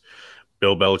offense.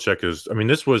 Bill Belichick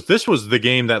this was the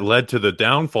game that led to the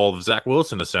downfall of Zach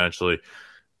Wilson, essentially.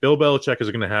 Bill Belichick is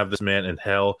going to have this man in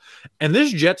hell. And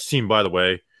this Jets team, by the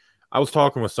way, I was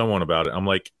talking with someone about it. I'm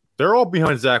like, they're all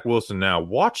behind Zach Wilson now.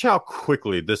 Watch how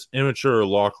quickly this immature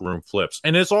locker room flips.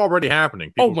 And it's already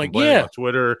happening. People on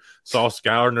Twitter. Sauce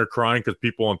Gardner crying because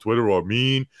people on Twitter are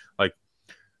mean. Like,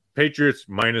 Patriots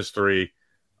minus 3.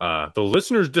 The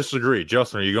listeners disagree.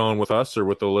 Justin, are you going with us or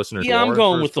with the listeners? Yeah, I'm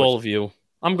going with all of you.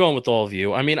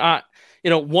 I mean,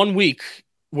 1 week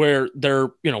where they're,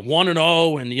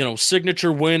 1-0 and,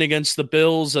 signature win against the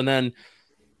Bills and then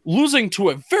losing to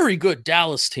a very good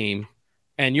Dallas team.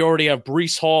 And you already have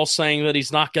Breece Hall saying that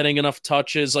he's not getting enough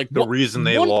touches. Like the reason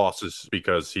they lost is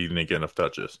because he didn't get enough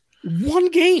touches. One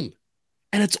game,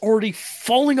 and it's already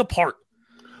falling apart.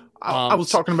 I was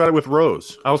talking about it with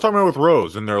Rose.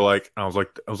 And they're like, I was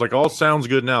like, all sounds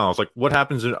good now. I was like, what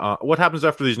happens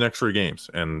after these next 3 games?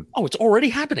 And it's already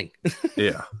happening.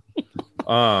 Yeah.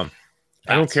 I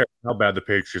don't care how bad the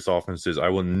Patriots offense is. I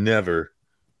will never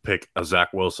pick a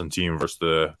Zach Wilson team versus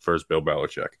Bill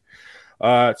Belichick.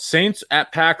 Saints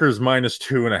at Packers minus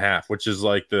 2.5, which is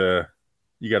like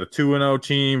you got a 2-0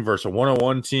 team versus a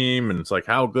 1-1 team, and it's like,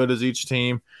 how good is each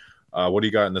team? What do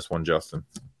you got in this one, Justin?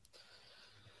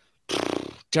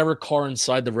 Derek Carr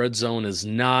inside the red zone is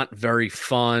not very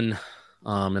fun,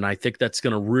 and I think that's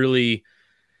going to really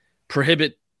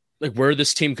prohibit like where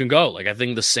this team can go. Like I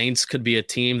think the Saints could be a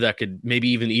team that could maybe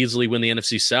even easily win the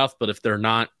NFC South, but if they're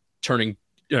not turning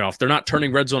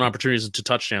red zone opportunities into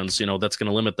touchdowns, that's going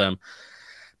to limit them.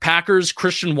 Packers,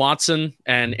 Christian Watson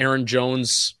and Aaron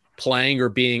Jones playing or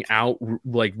being out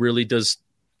like really does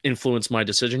influence my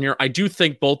decision here. I do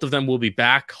think both of them will be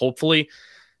back, hopefully.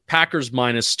 Packers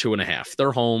minus 2.5.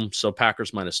 They're home, so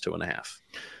Packers minus 2.5.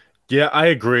 Yeah, I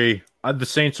agree. The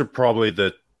Saints are probably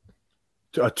a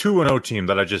 2-0 team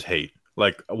that I just hate.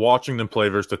 Like watching them play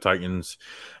versus the Titans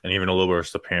and even a little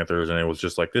versus the Panthers, and it was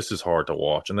just like, this is hard to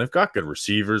watch. And they've got good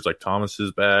receivers, like Thomas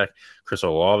is back, Chris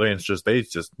Olave, and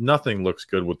it's just nothing looks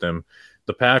good with them.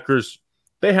 The Packers,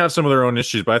 they have some of their own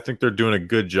issues, but I think they're doing a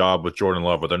good job with Jordan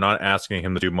Love, where they're not asking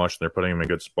him to do much, and they're putting him in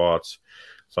good spots.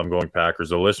 So I'm going Packers.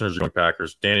 The listeners are going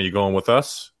Packers. Danny, you going with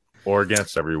us or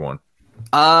against everyone?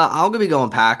 I'm gonna be going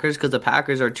Packers because the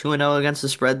Packers are 2-0 against the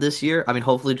spread this year. I mean,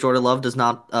 hopefully Jordan Love does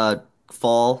not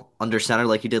fall under center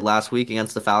like he did last week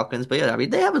against the Falcons. But yeah, I mean,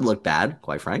 they haven't looked bad,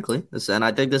 quite frankly. And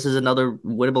I think this is another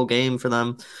winnable game for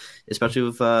them, especially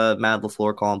with Matt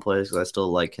LaFleur calling plays, because I still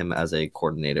like him as a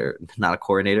coordinator, not a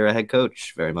coordinator, a head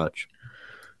coach, very much.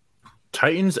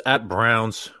 Titans at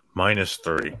Browns minus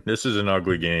 3. This is an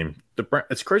ugly game.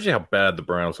 It's crazy how bad the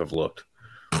Browns have looked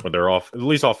when they're off, at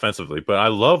least offensively. But I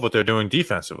love what they're doing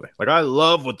defensively. Like, I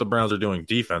love what the Browns are doing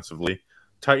defensively.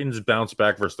 Titans bounced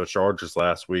back versus the Chargers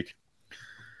last week.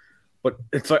 But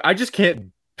it's like, I just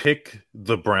can't pick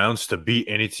the Browns to beat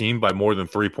any team by more than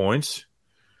 3 points,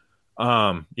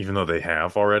 even though they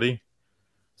have already.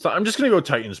 So I'm just going to go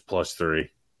Titans plus 3.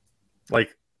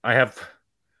 Like,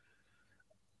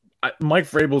 Mike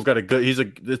Vrabel's got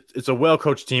it's a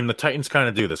well-coached team. The Titans kind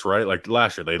of do this, right? Like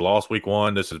last year, they lost week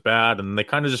 1. This is bad, and they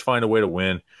kind of just find a way to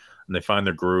win, and they find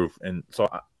their groove. And so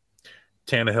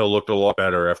Tannehill looked a lot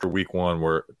better after week 1,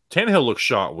 where Tannehill looked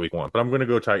shot week 1. But I'm going to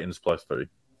go Titans plus 3.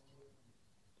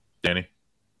 Danny?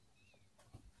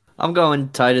 I'm going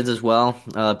Titans as well.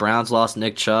 Browns lost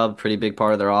Nick Chubb, pretty big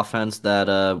part of their offense. That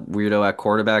weirdo at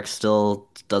quarterback still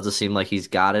doesn't seem like he's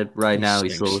got it right now.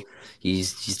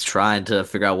 He's trying to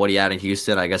figure out what he had in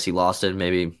Houston. I guess he lost it.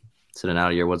 Maybe sitting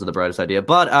out a year wasn't the brightest idea.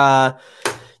 But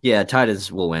yeah,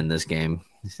 Titans will win this game.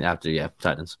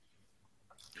 Titans.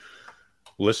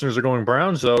 Listeners are going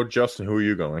Browns, though. Justin, who are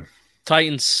you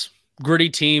Titans, gritty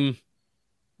team,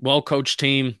 well-coached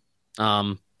team.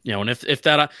 And if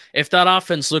that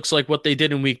offense looks like what they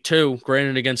did in week 2,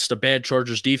 granted against a bad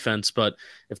Chargers defense, but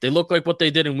if they look like what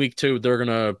they did in week 2, they're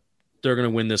gonna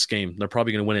win this game. They're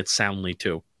probably gonna win it soundly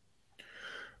too.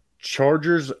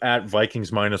 Chargers at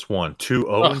Vikings minus 1. 2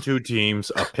 0-2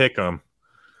 teams. A pick 'em.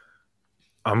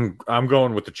 I'm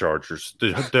going with the Chargers.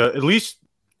 At least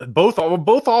both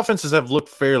offenses have looked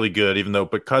fairly good,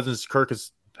 but Kirk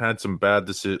has had some bad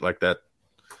decisions like that.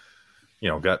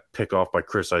 Got picked off by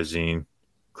Christian Izine.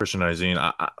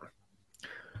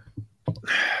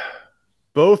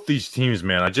 Both these teams,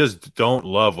 man, I just don't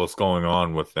love what's going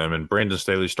on with them. And Brandon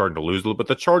Staley's starting to lose a little, but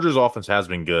the Chargers offense has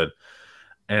been good.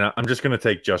 And I'm just going to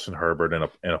take Justin Herbert and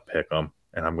a pick 'em,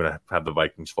 and I'm going to have the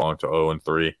Vikings falling to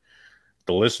 0-3.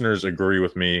 The listeners agree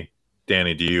with me.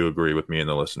 Danny, do you agree with me and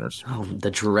the listeners? Oh,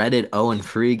 the dreaded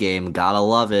 0-3 game. Gotta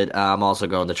love it. I'm also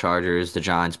going the Chargers. The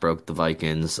Giants broke the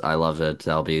Vikings. I love it.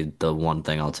 That'll be the one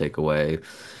thing I'll take away,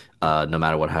 no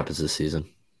matter what happens this season.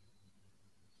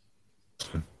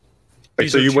 So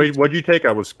what'd you take?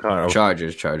 I was kind of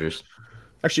Chargers.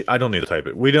 Actually, I don't need to type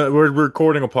it. We're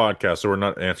recording a podcast, so we're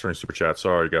not answering super chat.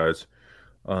 Sorry, guys.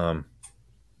 DM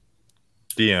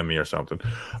me or something.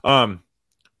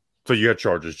 So you had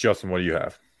Chargers. Justin, what do you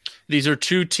have? These are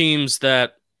two teams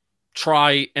that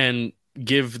try and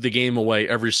give the game away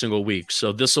every single week.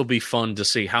 So this will be fun to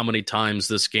see how many times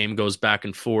this game goes back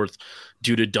and forth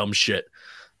due to dumb shit.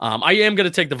 I am going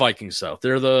to take the Vikings, though.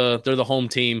 They're the home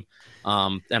team,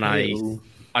 and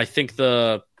I think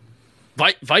the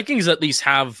Vikings at least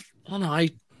have. I don't know.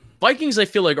 Vikings, I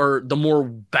feel like, are the more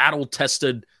battle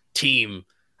tested team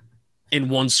in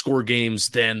one score games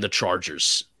than the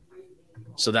Chargers.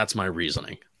 So that's my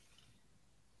reasoning.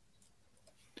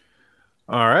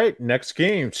 All right, next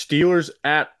game: Steelers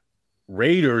at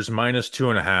Raiders minus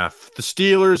 2.5. The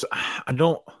Steelers, I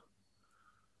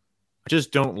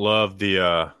just don't love the.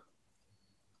 I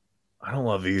don't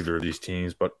love either of these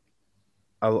teams, but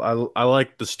I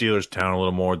like the Steelers town a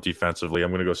little more defensively.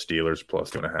 I'm going to go Steelers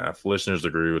plus 2.5. Listeners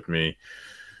agree with me.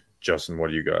 Justin, what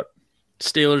do you got?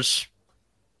 Steelers.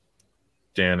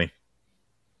 Danny.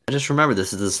 I just remember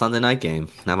this is a Sunday night game.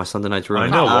 Now my Sunday night's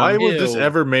ruined. I know. Why was this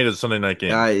ever made a Sunday night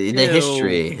game?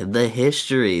 The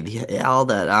history, all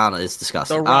that. I don't know. It's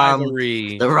disgusting. The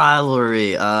rivalry. The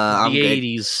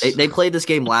 80s. They played this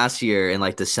game last year in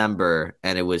like December,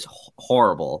 and it was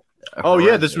horrible. Oh,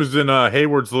 yeah. This was in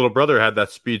Hayward's little brother had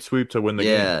that speed sweep to win the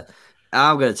game.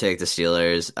 I'm gonna take the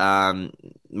Steelers.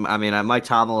 I mean, Mike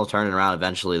Tomlin will turn it around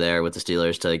eventually there with the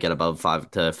Steelers to get above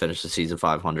 5 to finish the season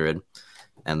 500,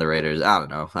 and the Raiders. I don't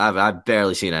know. I've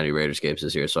barely seen any Raiders games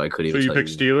this year, so I couldn't So even. you pick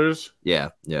Steelers? Yeah.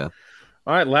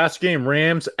 All right, last game,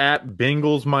 Rams at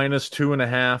Bengals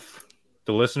 -2.5.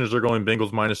 The listeners are going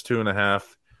Bengals -2.5.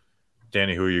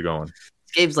 Danny, who are you going?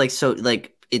 Game's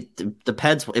it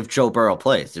depends if Joe Burrow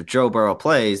plays. If Joe Burrow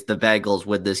plays, the Bengals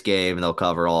win this game and they'll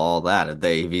cover all that.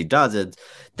 If he doesn't,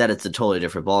 then it's a totally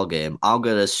different ball game. I'm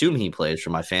gonna assume he plays for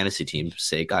my fantasy team's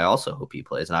sake. I also hope he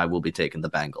plays, and I will be taking the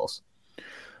Bengals.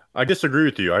 I disagree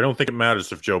with you. I don't think it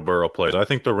matters if Joe Burrow plays. I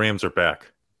think the Rams are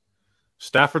back.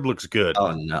 Stafford looks good.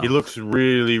 Oh no, he looks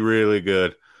really, really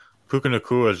good. Puka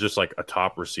Nacua is just like a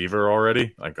top receiver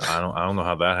already. Like I don't know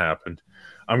how that happened.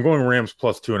 I'm going Rams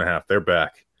 +2.5. They're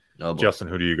back. Oh, Justin,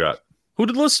 who do you got? Who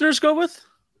did listeners go with?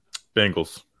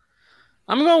 Bengals.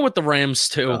 I'm going with the Rams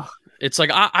too. Oh. It's like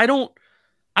I don't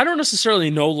necessarily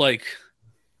know like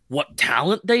what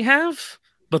talent they have,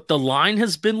 but the line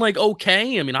has been like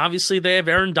okay. I mean, obviously they have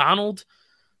Aaron Donald,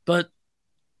 but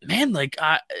man, like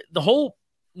the whole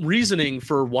reasoning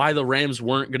for why the Rams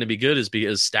weren't going to be good is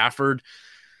because Stafford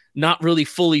not really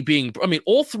fully being. I mean,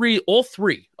 all three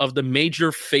of the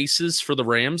major faces for the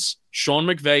Rams, Sean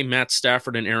McVay, Matt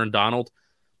Stafford, and Aaron Donald,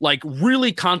 like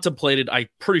really contemplated, I'm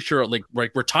pretty sure, like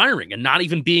retiring and not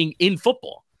even being in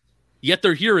football. Yet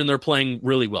they're here and they're playing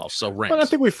really well. So Rams. But I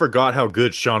think we forgot how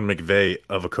good Sean McVay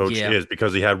of a coach is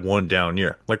because he had one down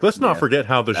year. Like, let's not forget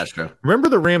how that's true. Remember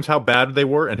the Rams, how bad they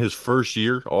were in his first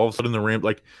year. All of a sudden, the Rams,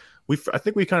 I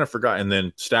think we kind of forgot. And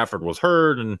then Stafford was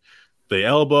hurt and the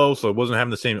elbow, so it wasn't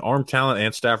having the same arm talent.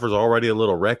 And Stafford's already a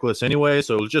little reckless anyway,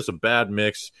 so it was just a bad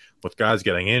mix with guys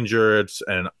getting injured.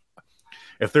 And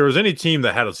if there was any team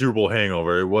that had a Super Bowl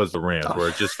hangover, it was the Rams, where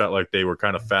it just felt like they were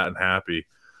kind of fat and happy.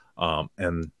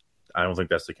 And I don't think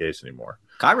that's the case anymore.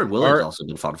 Kyron Williams also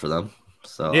been fun for them.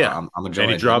 So yeah, I'm enjoying.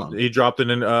 And he dropped it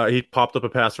in. He popped up a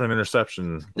pass for an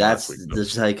interception. That's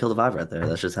just how you kill the vibe right there.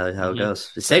 That's just how it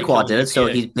goes. Saquon did it, so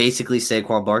he's basically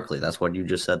Saquon Barkley. That's what you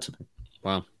just said to me.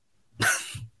 Wow.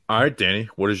 All right, Danny,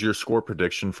 what is your score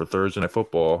prediction for Thursday Night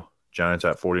Football? Giants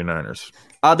at 49ers.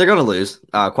 They're going to lose,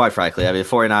 quite frankly. I mean,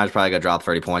 49ers probably going to drop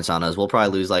 30 points on us. We'll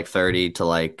probably lose like 30 to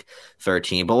like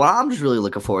 13. But what I'm just really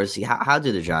looking for is see how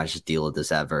do the Giants just deal with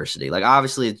this adversity? Like,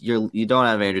 obviously, you don't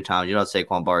have Andrew Thomas. You don't have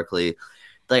Saquon Barkley.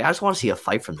 Like, I just want to see a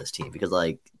fight from this team because,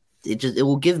 like, it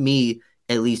will give me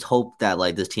at least hope that,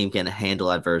 like, this team can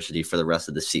handle adversity for the rest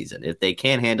of the season. If they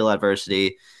can't handle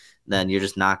adversity, then you're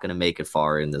just not going to make it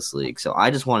far in this league. So I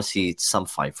just want to see some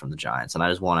fight from the Giants, and I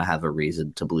just want to have a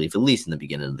reason to believe, at least in the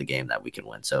beginning of the game, that we can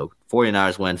win. So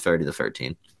 49ers win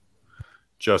 30-13.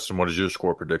 Justin, what is your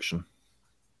score prediction?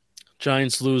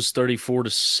 Giants lose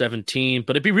 34-17,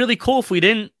 but it'd be really cool if we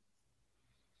didn't.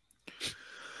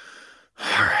 All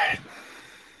right.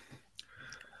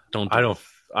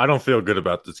 I don't feel good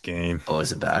about this game. Oh,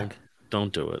 is it back?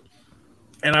 Don't do it.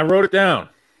 And I wrote it down.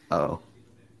 Oh.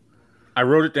 I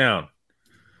wrote it down.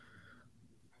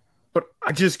 But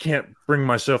I just can't bring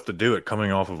myself to do it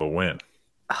coming off of a win.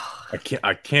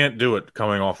 I can't do it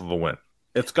coming off of a win.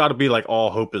 It's got to be like all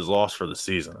hope is lost for the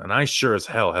season. And I sure as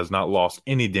hell has not lost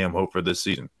any damn hope for this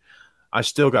season. I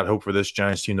still got hope for this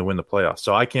Giants team to win the playoffs.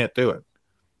 So I can't do it.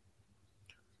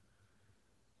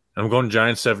 I'm going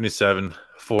Giants 77,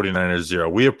 49ers 0.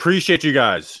 We appreciate you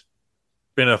guys.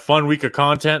 Been a fun week of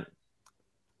content.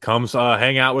 Come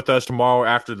hang out with us tomorrow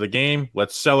after the game.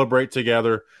 Let's celebrate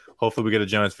together. Hopefully we get a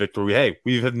Giants victory. Hey,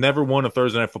 we have never won a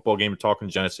Thursday Night Football game in talking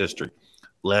Giants history.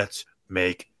 Let's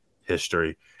make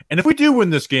history. And if we do win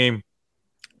this game,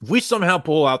 if we somehow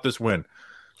pull out this win,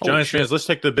 Giants fans, let's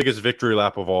take the biggest victory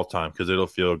lap of all time because it'll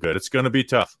feel good. It's going to be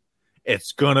tough.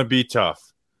 It's going to be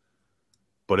tough.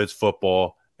 But it's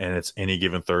football, and it's any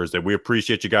given Thursday. We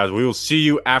appreciate you guys. We will see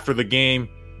you after the game.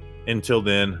 Until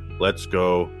then, let's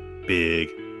go Big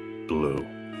Blue.